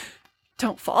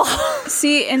 don't fall.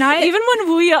 See, and even when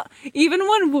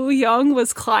Woo Young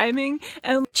was climbing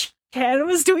and Chan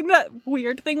was doing that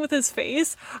weird thing with his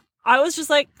face, I was just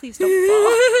like, please don't fall.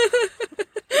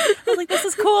 I was like, this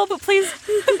is cool, but please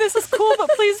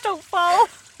don't fall.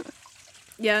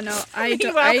 Yeah, no,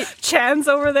 Chan's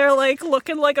over there, like,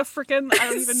 looking like a freaking, I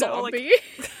don't even know, like, a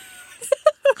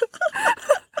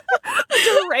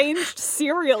deranged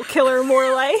serial killer,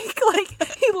 more like. Like,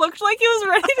 he looked like he was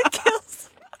ready to kill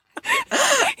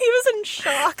someone. He was in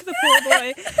shock, the poor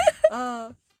boy.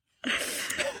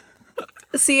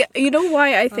 See, you know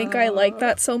why I think I like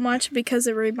that so much? Because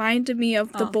it reminded me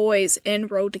of the boys in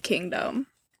Road to Kingdom.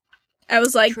 I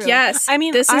was like, true. Yes, I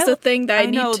mean, this is the thing that I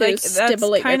need to like,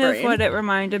 stimulate my brain. That's kind of what it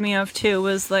reminded me of, too,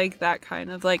 was, like, that kind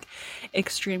of, like,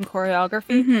 extreme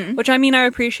choreography, which, I mean, I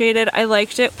appreciated. I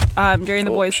liked it during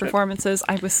the boys' performances.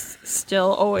 I was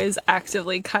still always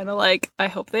actively kind of like, I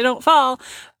hope they don't fall,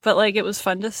 but, like, it was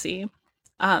fun to see.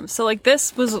 So, like,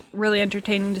 this was really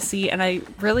entertaining to see, and I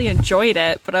really enjoyed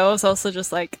it, but I was also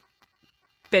just like,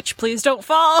 bitch, please don't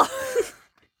fall!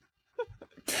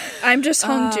 I'm just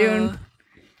Hong Jun.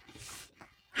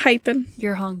 Hyping.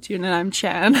 You're Hong Jun and I'm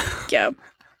Chan. Yeah.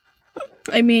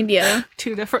 I mean, yeah.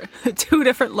 Two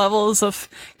different levels of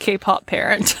K-pop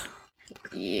parent.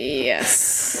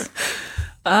 Yes.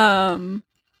 Anyways.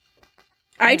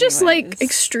 I just like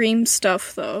extreme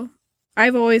stuff though.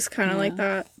 I've always kind of like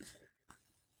that.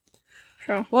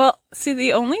 So. Well, see,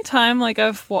 the only time like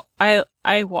I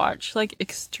watch like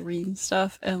extreme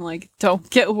stuff and like don't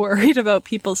get worried about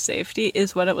people's safety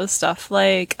is when it was stuff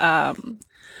like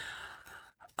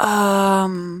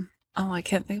oh, I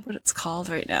can't think what it's called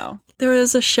right now. There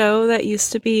was a show that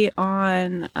used to be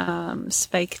on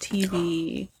Spike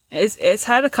TV. It's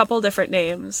had a couple different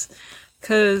names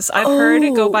because I've heard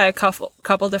it go by a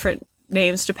couple different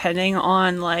names depending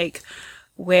on like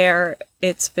where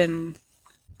it's been.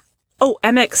 Oh,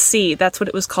 MXC. That's what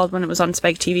it was called when it was on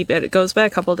Spike TV, but it goes by a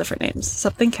couple different names.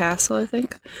 Something Castle, I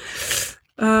think.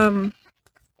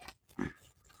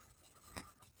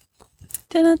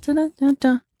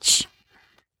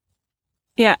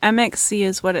 Yeah, MXC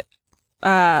is what it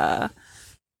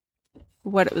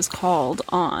what it was called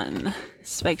on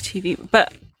Spike TV.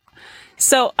 But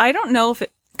so I don't know if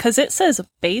because it says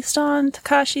based on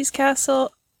Takashi's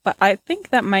Castle, but I think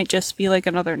that might just be like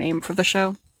another name for the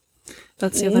show.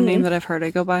 That's the other name that I've heard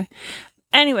it go by.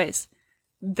 Anyways,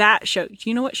 that show. Do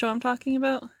you know what show I'm talking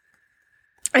about?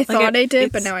 I thought I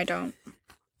did, but now I don't.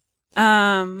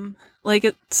 Like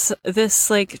it's this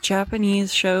like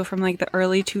Japanese show from like the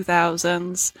early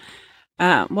 2000s.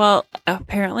 Well,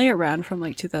 apparently it ran from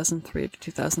like 2003 to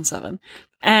 2007.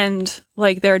 And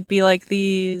like there'd be like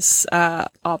these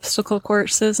obstacle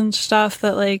courses and stuff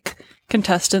that like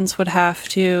contestants would have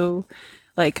to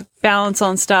like balance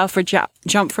on stuff or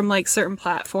jump from like certain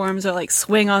platforms or like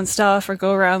swing on stuff or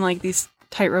go around like these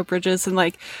tightrope bridges and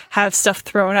like have stuff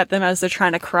thrown at them as they're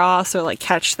trying to cross or like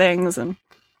catch things, and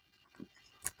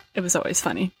it was always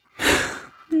funny.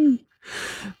 It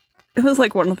was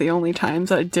like one of the only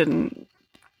times I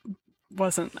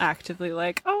wasn't actively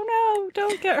like, oh no,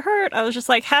 don't get hurt. I was just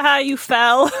like, haha, you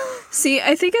fell. See,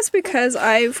 I think it's because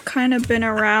I've kind of been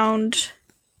around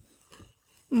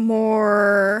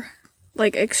more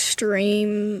like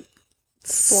extreme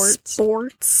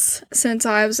sports since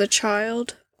I was a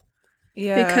child.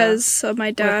 Yeah. Because of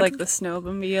my dad. With, like the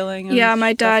snowmobiling. Yeah,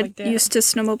 my dad used to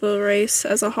snowmobile race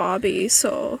as a hobby,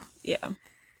 so. Yeah.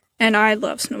 And I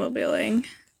love snowmobiling.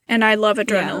 And I love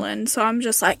adrenaline, so I'm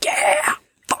just like, yeah!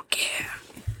 Fuck yeah!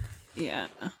 Yeah.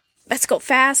 Let's go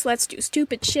fast, let's do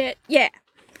stupid shit, yeah!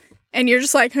 And you're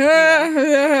just like,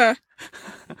 I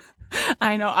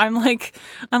know, I'm like,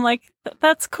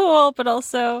 that's cool, but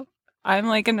also, I'm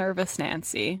like a nervous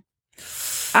Nancy.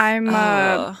 I'm,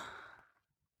 I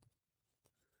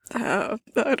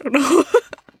don't know.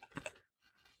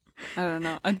 I don't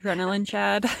know. Adrenaline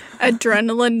Chad.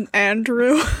 Adrenaline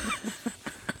Andrew.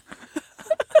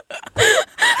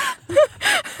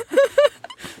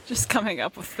 Just coming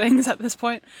up with things at this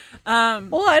point.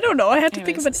 Well, I don't know. I had to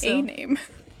think of an A name.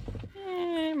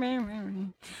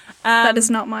 That is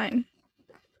not mine.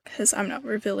 Because I'm not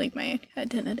revealing my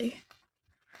identity.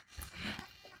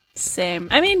 Same.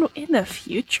 I mean, in the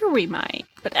future we might.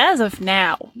 But as of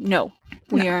now, no.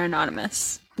 We are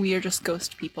anonymous. We are just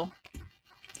ghost people.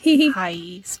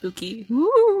 Hi, spooky.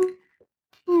 Woo.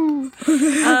 Woo.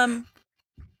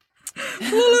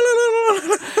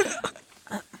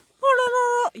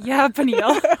 Yeah,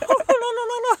 Peniel.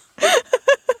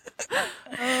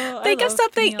 Think of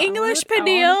something English,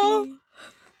 Peniel.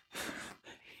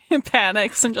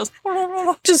 Panics and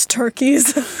just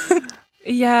turkeys.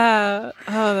 Yeah.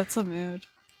 Oh, that's a mood.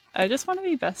 I just want to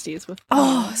be besties with them.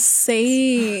 Oh,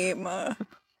 same.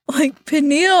 Like,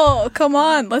 Peniel, come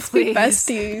on, let's be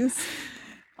besties.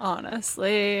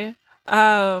 Honestly.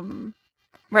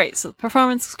 Right, so the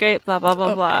performance was great, blah, blah,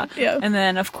 blah, blah. Yeah. And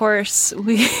then, of course,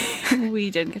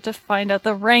 we didn't get to find out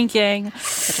the ranking,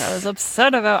 which I was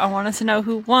upset about. I wanted to know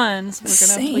who won, so we're going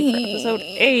to have to wait for episode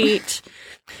 8.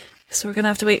 So we're going to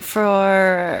have to wait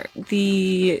for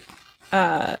the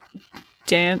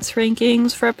dance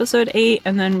rankings for episode 8,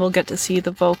 and then we'll get to see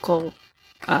the vocal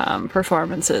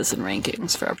performances and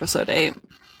rankings for episode 8,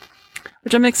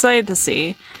 which I'm excited to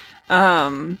see.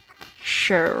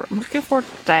 Sure, I'm looking forward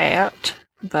to that,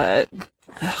 but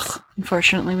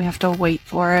unfortunately we have to wait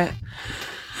for it.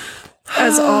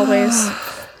 As always.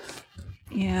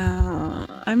 Yeah,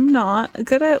 I'm not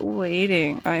good at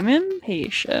waiting. I'm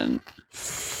impatient.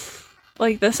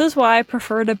 Like, this is why I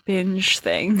prefer to binge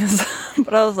things.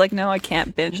 But I was like, no, I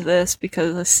can't binge this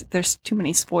because there's too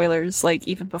many spoilers, like,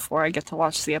 even before I get to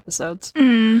watch the episodes.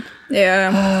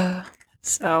 Yeah.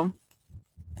 So,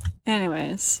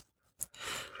 anyways.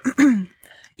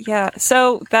 Yeah,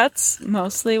 so that's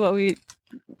mostly what we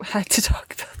had to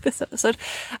talk about this episode.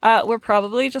 We're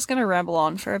probably just going to ramble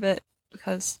on for a bit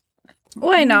because...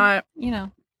 Why not? You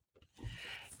know.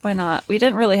 Why not? We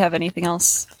didn't really have anything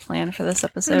else planned for this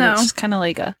episode. No. It's just kind of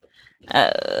like a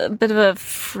bit of a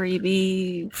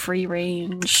freebie, free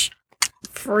range,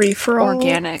 free for all,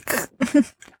 organic.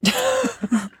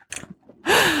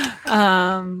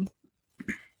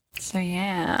 So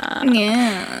yeah.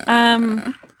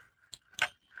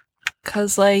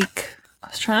 Cause like I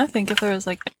was trying to think if there was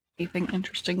like anything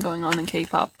interesting going on in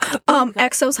K-pop.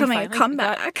 EXO's having a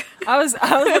comeback. I was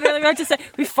literally about to say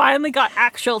we finally got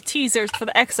actual teasers for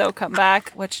the EXO comeback,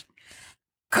 which,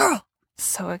 girl,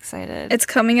 so excited. It's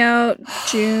coming out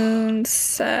June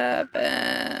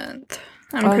 7th.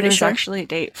 I'm pretty there's sure. Actually a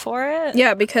date for it.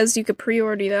 Yeah, because you could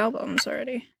pre-order the albums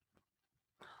already.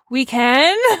 We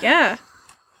can? Yeah.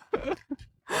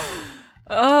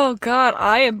 Oh God,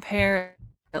 I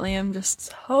am just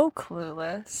so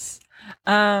clueless.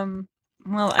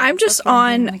 Well, I'm just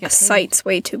on sites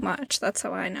way too much. That's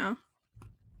how I know.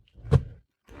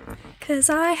 'Cause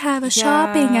I have a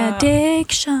shopping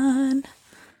addiction.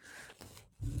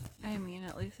 I mean,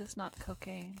 at least it's not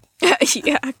cocaine.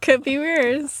 Yeah, could be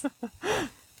worse.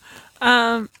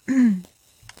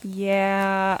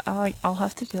 Yeah, I'll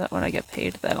have to do that when I get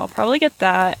paid then. I'll probably get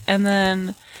that, and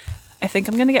then I think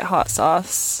I'm gonna get hot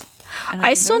sauce.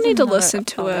 I still need to listen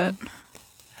to it.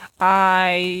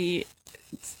 I've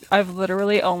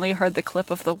literally only heard the clip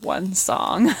of the one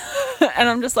song, and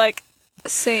I'm just like,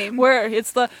 same. Where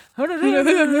it's the in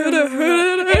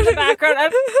the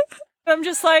background. I'm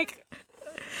just like,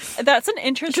 that's an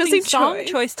interesting song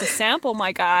choice to sample,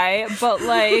 my guy. But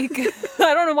like,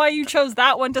 I don't know why you chose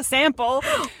that one to sample.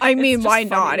 I mean, why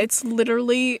not? It's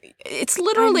literally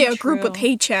a group with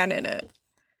Hey Chan in it.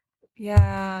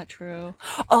 Yeah, true.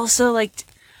 Also, like,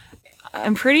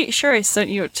 I'm pretty sure I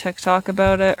sent you a TikTok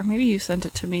about it, or maybe you sent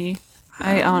it to me.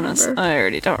 I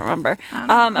already don't remember.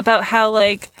 About how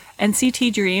like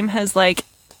NCT Dream has like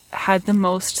had the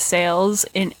most sales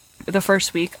in the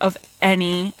first week of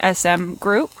any SM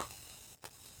group.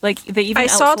 Like they even I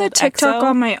saw the TikTok EXO.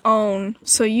 on my own,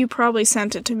 so you probably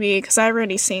sent it to me because I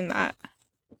already seen that.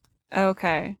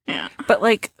 Okay. Yeah. But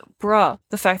like, bruh,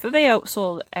 the fact that they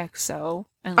outsold EXO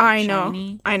and like,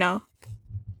 I know.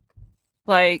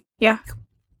 Like, yeah.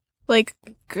 Like,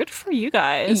 good for you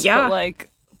guys. Yeah. But like,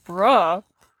 bruh.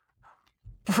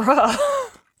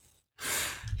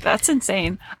 That's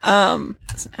insane. I'm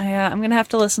gonna have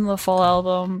to listen to the full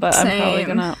album, but Same. I'm probably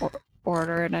gonna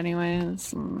order it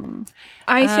anyways.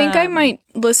 I think I might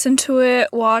listen to it,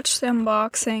 watch the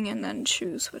unboxing, and then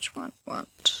choose which one I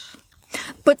want.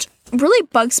 But really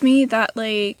bugs me that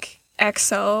like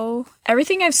EXO,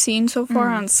 everything I've seen so far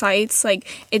on sites, like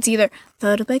it's either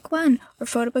Photobook 1 or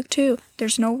Photobook 2.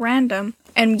 There's no random,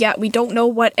 and yet we don't know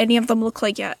what any of them look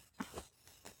like yet.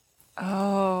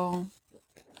 Oh.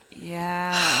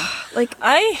 Yeah. Like,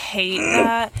 I hate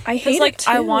that. I hate like, it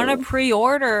too. I want to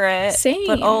pre-order it. Same.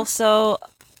 But also,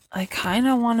 I kind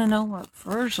of want to know what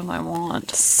version I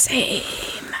want. Same.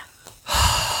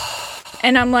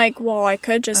 And I'm like, well, I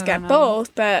could just get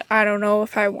both, but I don't know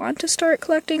if I want to start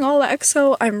collecting all the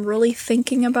EXO. I'm really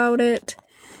thinking about it.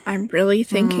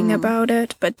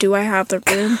 But do I have the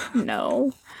room?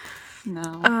 No.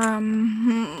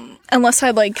 Unless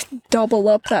I like double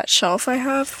up that shelf I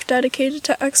have dedicated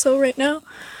to EXO right now.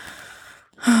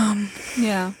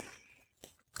 Yeah.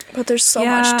 But there's so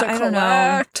much to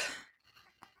collect.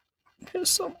 There's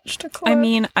so much to collect. I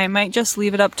mean, I might just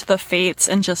leave it up to the fates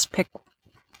and just pick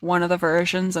one of the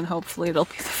versions, and hopefully it'll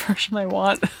be the version I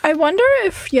want. I wonder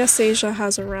if Yes Asia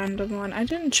has a random one. I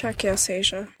didn't check Yes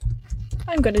Asia.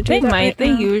 I'm gonna do that.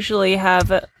 They usually have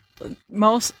it.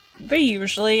 They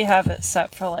usually have it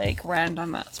set for like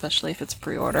random, especially if it's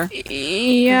pre-order.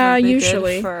 Yeah,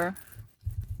 usually.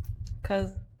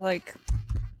 Because like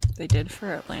they did for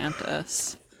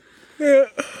Atlantis. Yeah.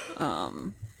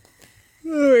 Oh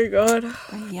my god.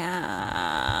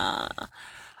 Yeah.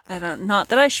 Not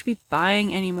that I should be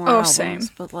buying any more albums, same.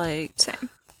 but like same.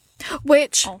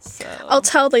 Which also, I'll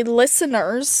tell the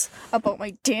listeners about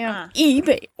my damn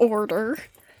eBay order.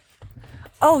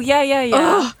 Oh,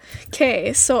 yeah.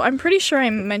 Okay, so I'm pretty sure I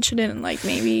mentioned it in like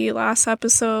maybe last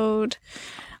episode,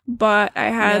 but I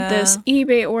had this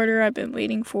eBay order I've been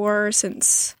waiting for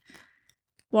since,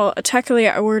 well, technically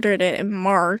I ordered it in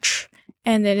March,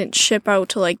 and then it shipped out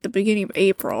to like the beginning of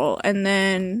April, and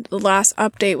then the last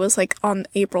update was like on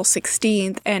April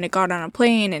 16th, and it got on a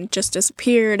plane and just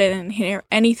disappeared, and didn't hear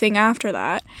anything after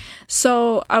that.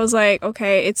 So I was like,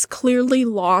 okay, it's clearly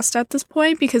lost at this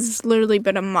point because it's literally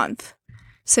been a month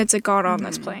since it got on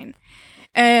this plane.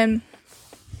 And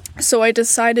so I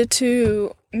decided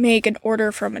to make an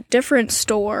order from a different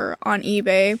store on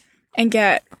eBay and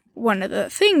get one of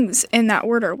the things in that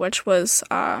order, which was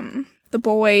the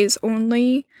Boys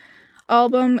Only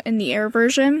album in the Air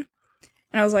version.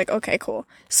 And I was like, okay, cool.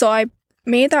 So I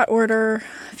made that order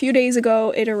a few days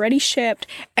ago. It already shipped.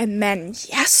 And then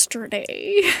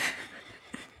yesterday...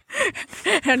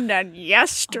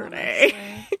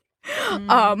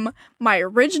 my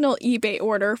original eBay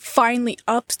order finally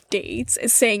updates,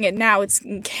 is saying it now it's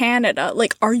in Canada.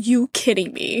 Like, are you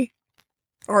kidding me?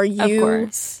 Are you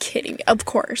kidding me? Of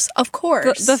course.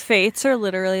 The fates are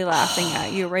literally laughing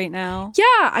at you right now.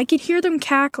 Yeah, I could hear them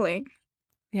cackling.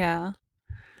 Yeah.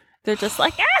 They're just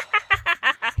like,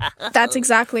 That's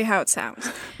exactly how it sounds.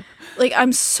 Like,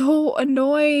 I'm so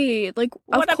annoyed. Like,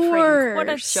 of course. What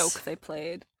a joke they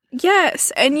played.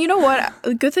 Yes, and you know what?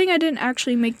 Good thing I didn't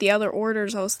actually make the other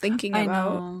orders I was thinking about. I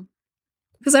know.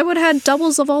 Because I would have had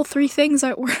doubles of all three things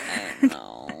I ordered. I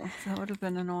know. That would have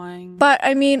been annoying. But,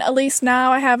 I mean, at least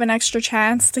now I have an extra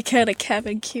chance to get a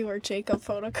Kevin Q or Jacob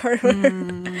photo card.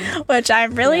 Which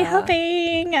I'm really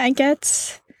hoping I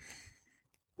get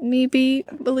maybe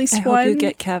at least one. I hope you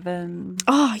get Kevin.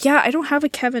 Oh, yeah, I don't have a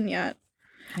Kevin yet.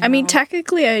 I mean,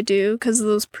 technically I do, because of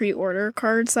those pre-order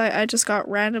cards that I just got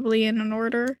randomly in an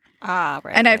order. Ah,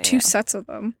 right. And I have 2 sets of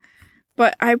them.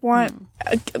 But I want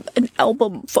an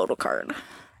album photo card.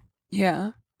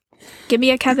 Yeah. Give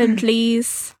me a Kevin,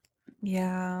 please.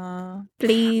 Yeah.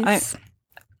 Please.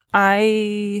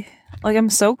 I'm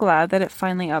so glad that it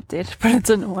finally updated, but it's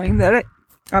annoying that it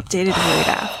updated right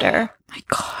after. My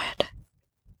God.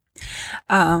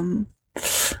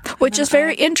 Which is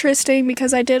very interesting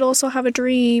because I did also have a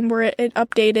dream where it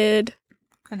updated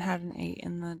and had an 8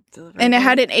 in the delivery. And it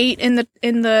had an 8 in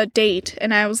the date,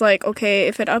 and I was like, okay,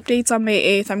 if it updates on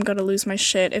May 8th, I'm gonna lose my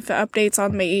shit. If it updates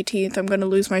on May 18th, I'm gonna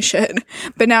lose my shit.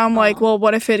 But now I'm like, well,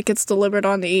 what if it gets delivered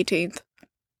on the 18th?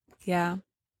 Yeah.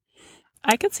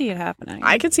 I could see it happening.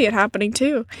 I could see it happening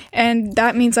too. And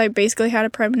that means I basically had a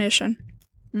premonition.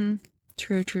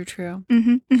 True.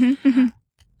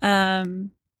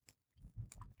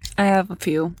 I have a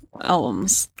few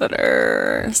albums that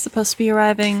are supposed to be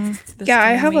arriving this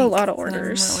I have week, a lot of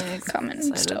orders really coming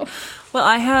excited. Still. Well,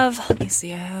 I have 1,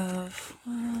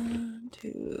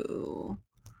 2.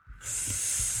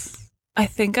 I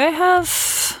think I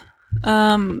have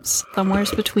somewhere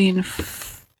between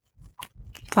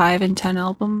 5 and 10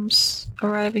 albums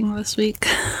arriving this week.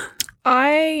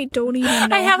 I don't even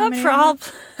know. I have a problem.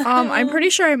 I'm pretty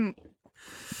sure I'm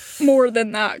more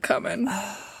than that coming.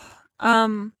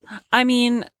 I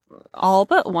mean, all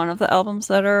but one of the albums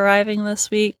that are arriving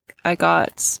this week, I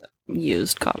got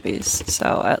used copies.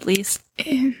 So at least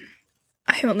I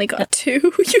only got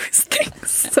 2 used things.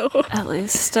 So at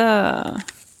least I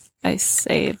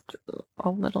saved a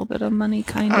little bit of money,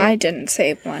 kind of. I didn't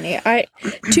save money. 2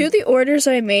 of the orders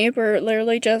I made were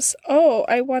literally just,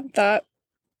 I want that.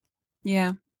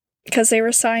 Yeah. Because they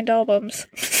were signed albums.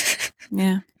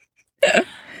 Yeah.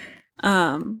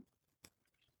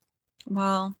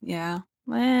 Well, yeah.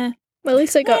 Well, at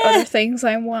least I got other things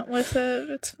I want with it.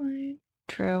 It's fine.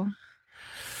 True.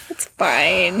 It's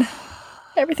fine.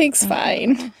 Everything's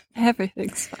fine.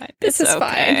 Everything's fine. This is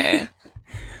okay.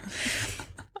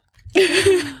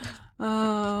 Fine.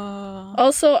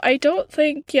 Also, I don't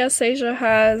think Yes Asia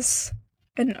has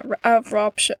an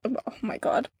option. Oh my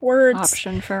God. Words.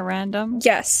 Option for random?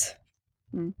 Yes.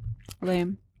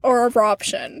 Lame. Or a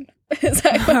option. Is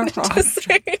that what I just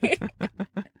say?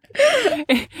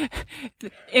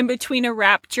 In between a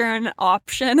rapture and an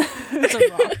option, it's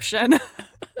a option.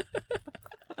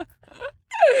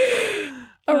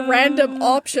 A random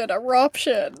option, a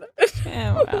option.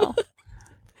 Yeah, well.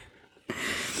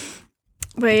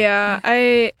 But yeah,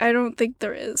 I don't think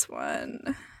there is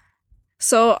one.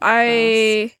 So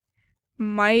I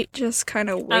might just kind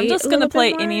of wait. I'm just gonna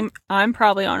play I'm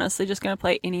probably honestly just gonna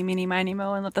play Eeny, Meeny, Miny,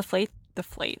 Mo and let the flates.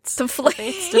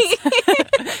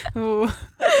 Ooh.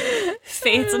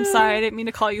 Fates, I'm sorry, I didn't mean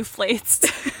to call you flates.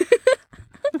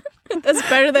 That's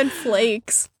better than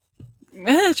flakes.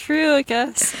 True, I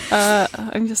guess.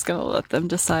 I'm just gonna let them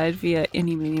decide via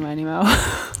Eeny, Meeny, Miny, Mo.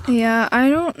 Yeah, I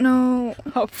don't know.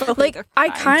 Hopefully I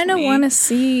kind of want to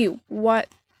see what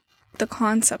the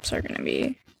concepts are gonna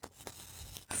be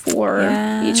for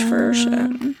each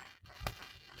version.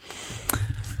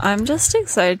 I'm just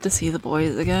excited to see the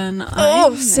boys again.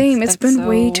 Same. It's been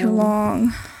way too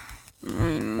long.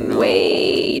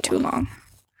 Way too long.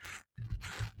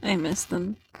 I miss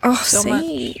them. So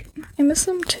same. Much. I miss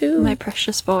them too. My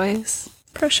precious boys.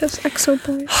 Precious EXO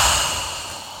boys.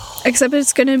 Except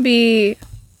it's gonna be...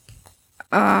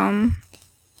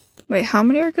 Wait, how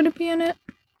many are gonna be in it?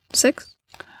 6?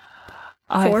 4?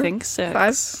 I think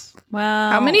 6. 5?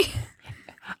 Well... How many?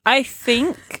 I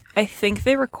think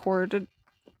they recorded...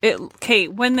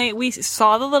 when we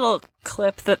saw the little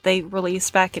clip that they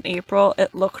released back in April,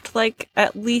 it looked like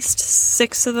at least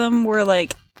 6 of them were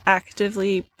like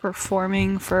actively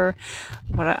performing for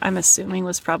what I'm assuming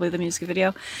was probably the music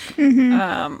video.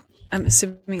 Mm-hmm. I'm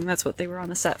assuming that's what they were on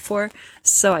the set for.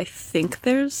 So I think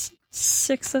there's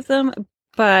 6 of them,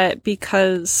 but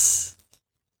because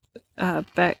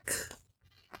Beck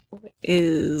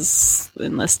is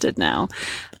enlisted now,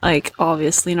 like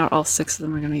obviously not all 6 of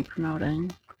them are going to be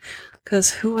promoting.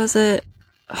 Because who was it?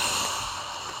 Because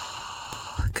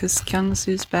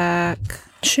Kyungsu's back.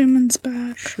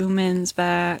 Shumen's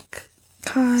back.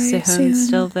 Kai. Sehun's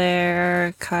still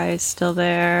there. Kai's still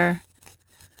there.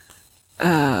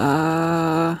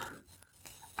 I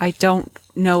don't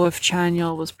know if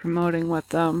Chanyeol was promoting with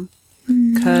them.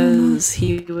 Because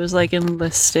he was like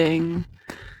enlisting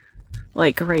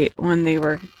like right when they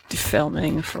were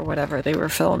filming for whatever they were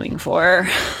filming for.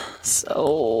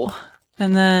 So,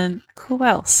 and then who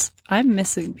else? I'm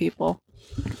missing people.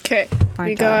 Okay,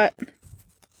 we got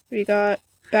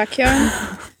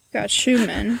Baekhyun, got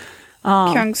Schumann,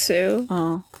 Kyung-soo,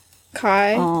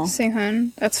 Kai,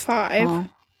 Sehun, that's 5.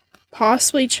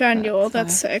 Possibly Chanyeol,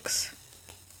 that's 6.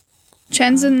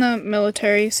 Chen's in the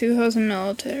military, Suho's in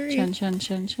military. Chen.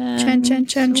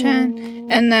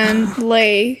 And then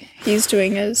Lay, he's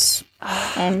doing his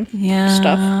own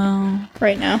stuff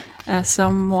right now.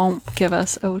 SM won't give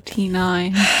us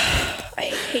OT9. I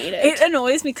hate it. It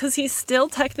annoys me because he's still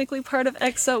technically part of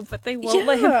EXO, but they won't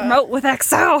let him promote with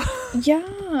EXO. Yeah,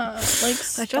 like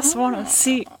I just want to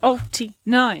see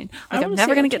OT9. Like I'm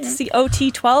never gonna get to see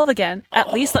OT12 again.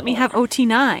 At least let me have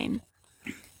OT9.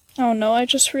 Oh no, I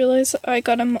just realized I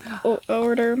gotta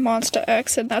order Monsta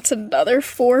X, and that's another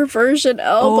 4-version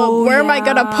album. Where am I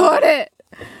gonna put it?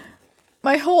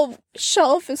 My whole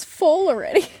shelf is full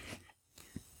already.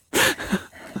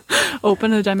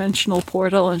 Open a dimensional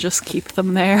portal and just keep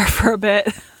them there for a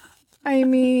bit. I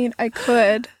mean, I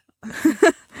could.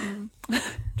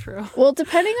 True. Well,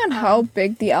 depending on how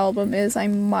big the album is, I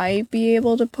might be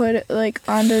able to put it like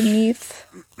underneath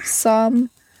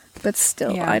some, but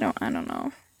still, I don't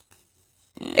know.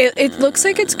 It looks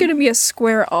like it's gonna be a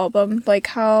square album, like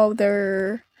how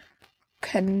their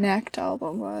Connect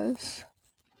album was.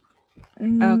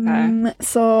 Okay.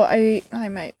 So I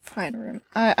might find room.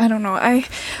 I don't know. I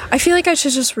feel like I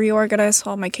should just reorganize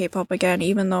all my K-pop again,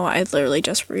 even though I literally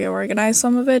just reorganized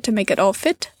some of it to make it all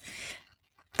fit.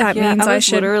 That means I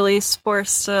should literally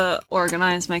supposed to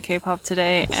organize my K-pop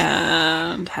today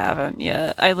and haven't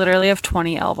yet. I literally have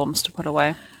 20 albums to put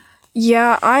away.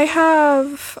 Yeah, I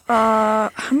have,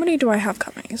 how many do I have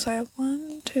coming? So I have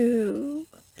 1, 2,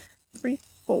 3,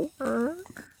 4,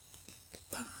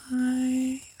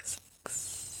 5,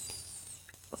 6,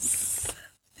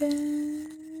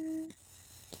 7.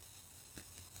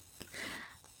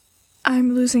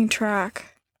 I'm losing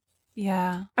track.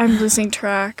 Yeah. I'm losing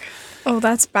track. Oh,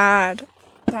 that's bad.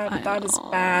 That is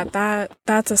bad.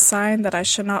 That's a sign that I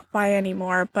should not buy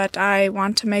anymore, but I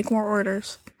want to make more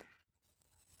orders.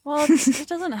 Well, it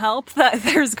doesn't help that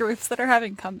there's groups that are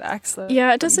having comebacks. Though.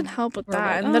 Yeah, it doesn't help with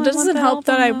that. And that doesn't help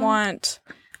that I want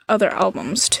other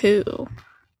albums, too.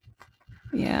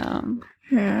 Yeah.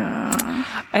 Yeah.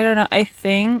 I don't know. I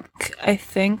think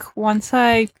once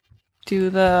I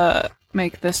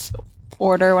make this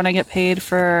order when I get paid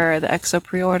for the EXO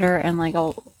pre-order, and like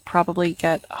I'll probably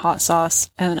get Hot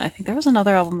Sauce, and I think there was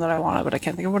another album that I wanted, but I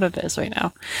can't think of what it is right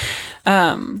now.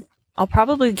 I'll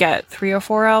probably get 3 or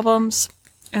 4 albums.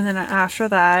 And then after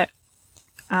that,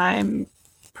 I'm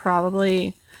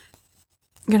probably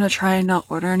gonna try and not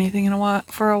order anything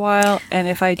for a while. And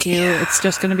if I do, it's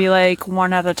just gonna be like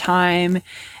one at a time,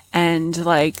 and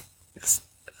like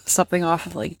something off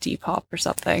of like Depop or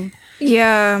something.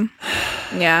 Yeah,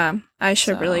 I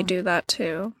should really do that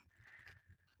too.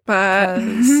 But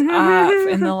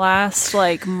in the last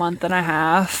like month and a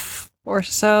half or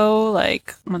so,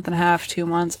 like month and a half, 2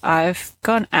 months, I've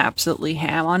gone absolutely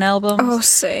ham on albums. Oh,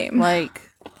 same.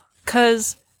 Like,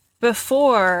 cause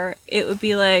before it would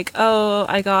be like, oh,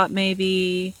 I got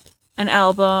maybe an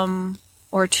album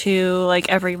or 2 like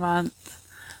every month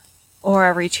or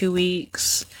every 2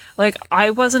 weeks. Like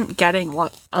I wasn't getting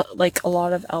like a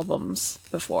lot of albums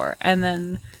before, and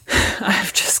then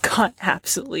I've just got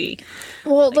absolutely.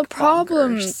 Well, the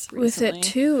problem with it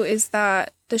too is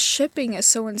that the shipping is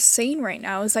so insane right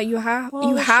now. Is that you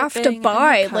have to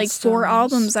buy like 4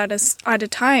 albums at a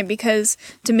time, because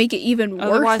to make it even worth it.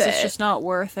 Otherwise, it's just not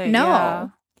worth it. No, yeah.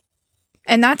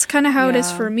 And that's kind of how it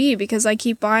is for me, because I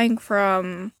keep buying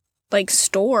from like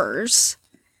stores.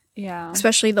 Yeah,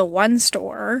 especially the one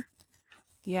store.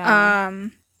 Yeah.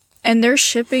 And their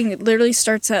shipping literally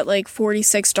starts at like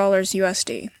 $46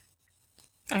 USD.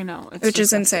 I know, which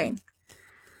is insane.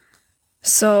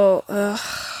 So,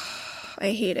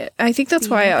 I hate it. I think that's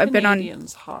why I've been on.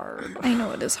 Hard. I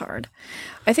know it is hard.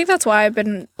 I think that's why I've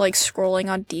been like scrolling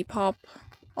on Depop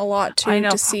a lot too,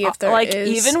 to see if there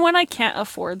is. Even when I can't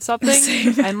afford something,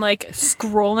 I'm like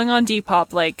scrolling on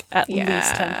Depop like at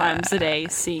least 10 times a day,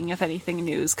 seeing if anything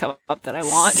new's come up that I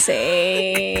want.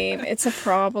 Same. It's a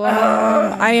problem.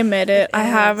 I admit it. I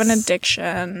have an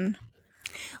addiction.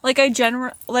 Like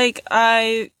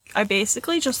I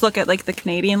basically just look at like the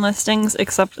Canadian listings,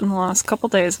 except in the last couple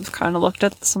days I've kind of looked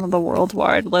at some of the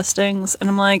worldwide listings, and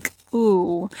I'm like,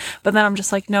 ooh. But then I'm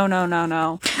just like, no.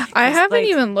 I haven't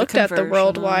even looked at the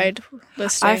worldwide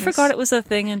listings. I forgot it was a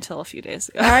thing until a few days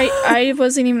ago. I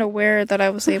wasn't even aware that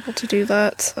I was able to do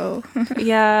that, so.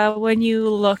 Yeah, when you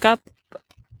look up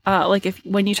like if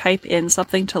when you type in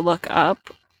something to look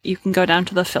up, you can go down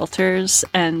to the filters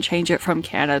and change it from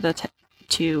Canada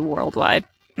to worldwide.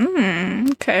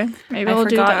 Okay. Maybe I'll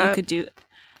do that. You could do.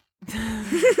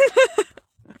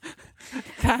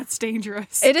 That's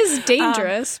dangerous. It is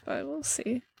dangerous, but we'll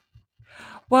see.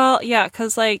 Well, yeah,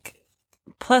 because like,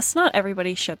 plus not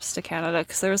everybody ships to Canada,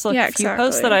 because there was like a few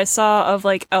posts that I saw of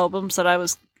like albums that I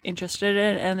was interested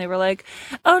in, and they were like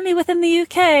only within the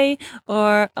UK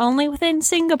or only within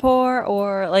Singapore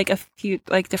or like a few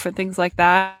like different things like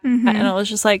that. And I was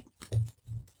just like,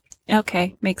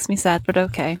 okay, makes me sad, but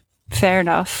okay, fair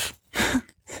enough.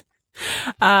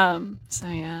 So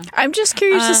yeah, I'm just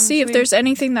curious to see if there's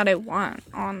anything that I want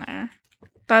on there.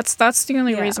 That's the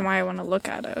only reason why I want to look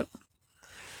at it.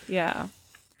 Yeah.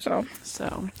 So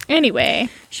anyway,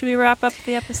 should we wrap up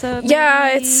the episode? Yeah,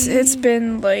 maybe? It's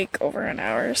been like over an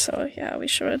hour, so yeah, we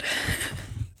should.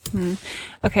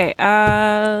 Okay.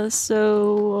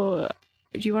 So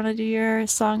do you want to do your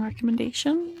song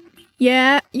recommendation?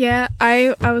 Yeah.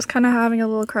 I was kind of having a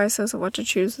little crisis of what to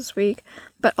choose this week,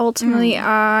 but ultimately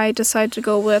I decided to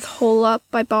go with "Hole Up"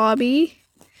 by Bobby,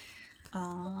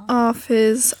 off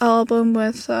his album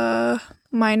with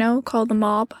Mino called The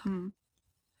Mob.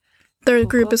 Their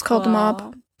group is called The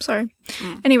Mob. Sorry.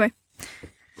 Anyway.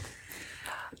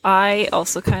 I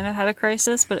also kind of had a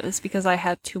crisis, but it was because I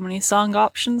had too many song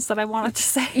options that I wanted to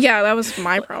say. Yeah, that was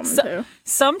my problem too.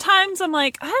 Sometimes I'm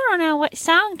like, I don't know what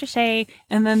song to say.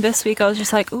 And then this week I was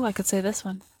just like, oh, I could say this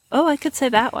one. Oh, I could say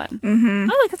that one.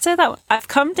 Oh, I could say that one. I've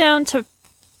come down to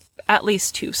at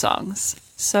least 2 songs.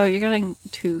 So you're getting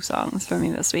 2 songs from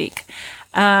me this week.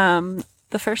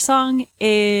 The first song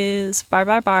is Bar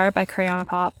Bar Bar by Crayon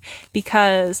Pop,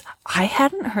 because I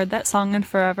hadn't heard that song in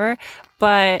forever,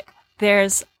 but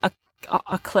there's a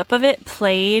clip of it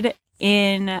played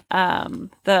in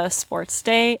the Sports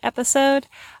Day episode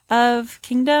of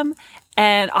Kingdom,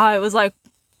 and I was like,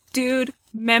 dude,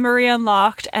 memory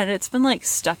unlocked, and it's been like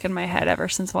stuck in my head ever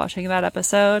since watching that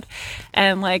episode.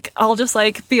 And like I'll just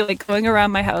like be like going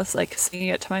around my house like singing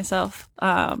it to myself.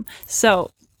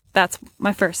 So that's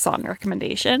my first song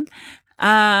recommendation.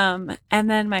 And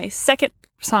then my second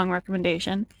song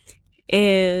recommendation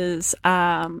is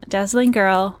Dazzling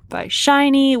Girl by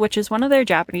SHINee, which is one of their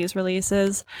Japanese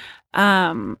releases.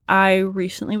 I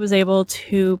recently was able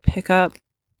to pick up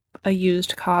a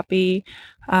used copy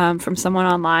from someone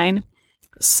online.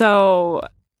 So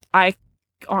I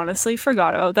honestly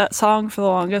forgot about that song for the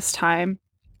longest time.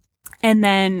 And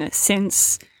then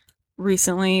since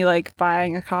recently like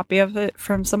buying a copy of it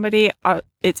from somebody,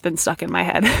 it's been stuck in my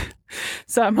head.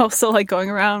 So I'm also like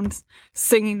going around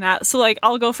singing that. So like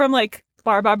I'll go from like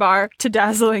Bar Bar Bar to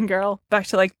Dazzling Girl, back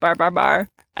to like Bar Bar Bar,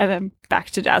 and then back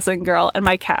to Dazzling Girl, and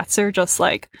my cats are just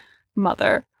like,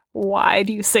 mother, why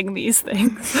do you sing these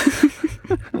things?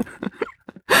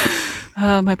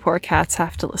 My poor cats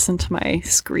have to listen to my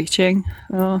screeching.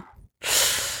 Oh.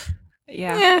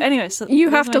 Yeah. Anyway, so you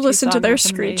have to listen to their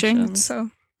screeching, so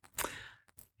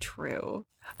true.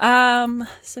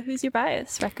 So who's your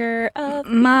bias wrecker?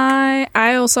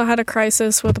 I also had a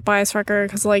crisis with a bias wrecker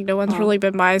because like no one's really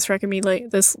been bias wrecking me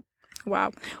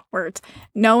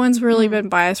No one's really been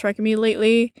bias wrecking me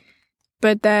lately.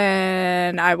 But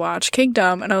then I watched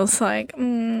Kingdom and I was like,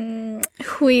 Huiyang,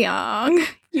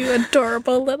 you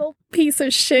adorable little piece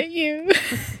of shit, you.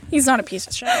 He's not a piece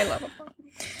of shit. I love him.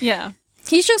 Yeah.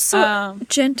 He's just so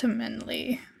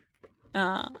gentlemanly.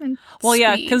 Well,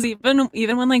 yeah, because even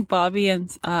when like Bobby and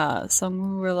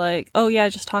Sungwoo were like, "Oh yeah,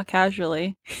 just talk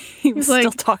casually," he was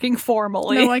still talking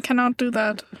formally. No, I cannot do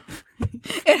that.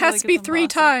 It has to be 3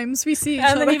 times we see each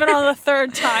other. And then even on the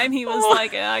 3rd time, he was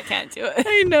like, "I can't do it."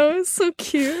 I know, it's so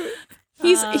cute.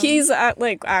 He's at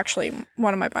like actually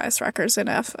one of my bias wreckers in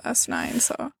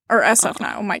FS9, or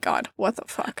SF9. Oh my god, what the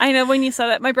fuck! I know, when you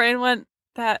said it, my brain went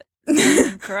that.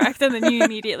 Incorrect, and then you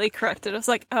immediately corrected. I was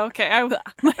like, okay,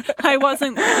 I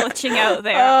wasn't glitching out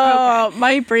there. Oh, okay.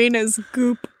 My brain is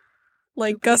goop,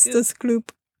 like Gustus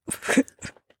Gloop.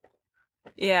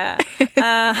 Yeah.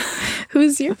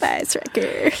 Who's your bias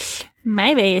wrecker?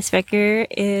 My bias wrecker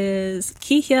is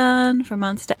Kihyun from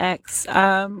Monster X.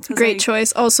 Great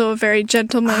choice. Also a very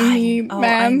gentlemanly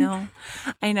man.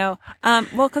 I know.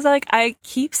 Well, because I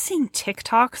keep seeing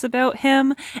TikToks about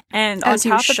him, and on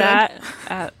top of that,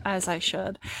 as I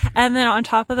should, and then on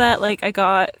top of that, like I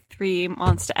got 3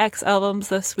 Monster X albums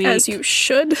this week. As you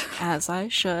should. As I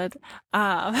should.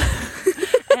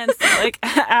 And so, like,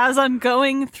 as I'm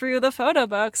going through the photo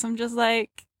books, I'm just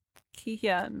like,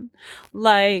 Kihyun.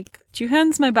 Like,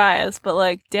 Juhan's my bias, but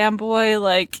like, damn boy,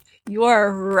 like, you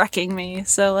are wrecking me.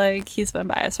 So like, he's my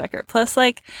bias wrecker. Plus,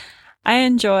 like, I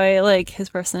enjoy like his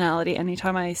personality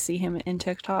anytime I see him in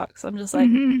TikToks. I'm just like,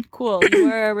 cool,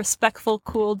 you are a respectful,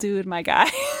 cool dude, my guy.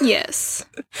 Yes.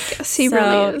 Yes, he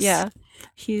really is. Yeah.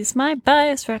 He's my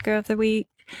bias wrecker of the week.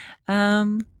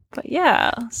 But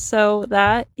yeah, so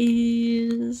that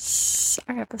is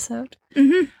our episode.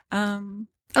 A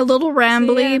little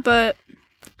rambly, but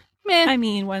meh. I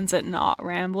mean, when's it not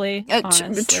rambly?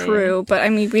 True, but I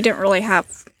mean, we didn't really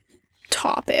have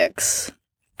topics.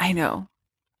 I know.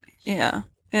 Yeah,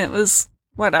 it was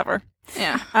whatever.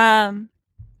 Yeah.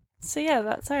 So yeah,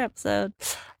 that's our episode.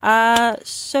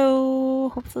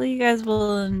 So hopefully you guys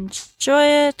will enjoy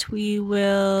it. We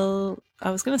will.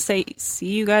 I was gonna say see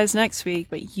you guys next week,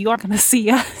 but you aren't gonna see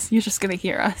us. You're just gonna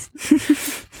hear us.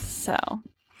 So.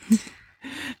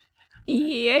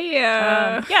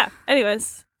 Yeah. Yeah.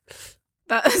 Anyways.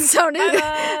 That sounded.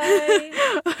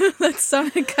 That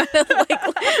sounded kind of like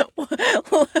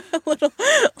little.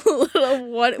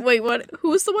 What? Wait, what?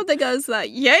 Who's the one that does that?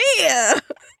 Yeah.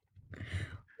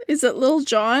 Is it Lil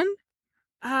Jon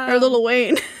or Lil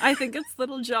Wayne? I think it's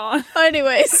Little John.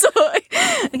 Anyway, so I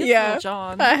think it's Lil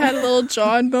Jon. I had a Lil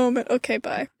Jon moment. Okay,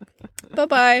 bye.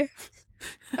 Bye.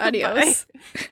 Adios. Bye.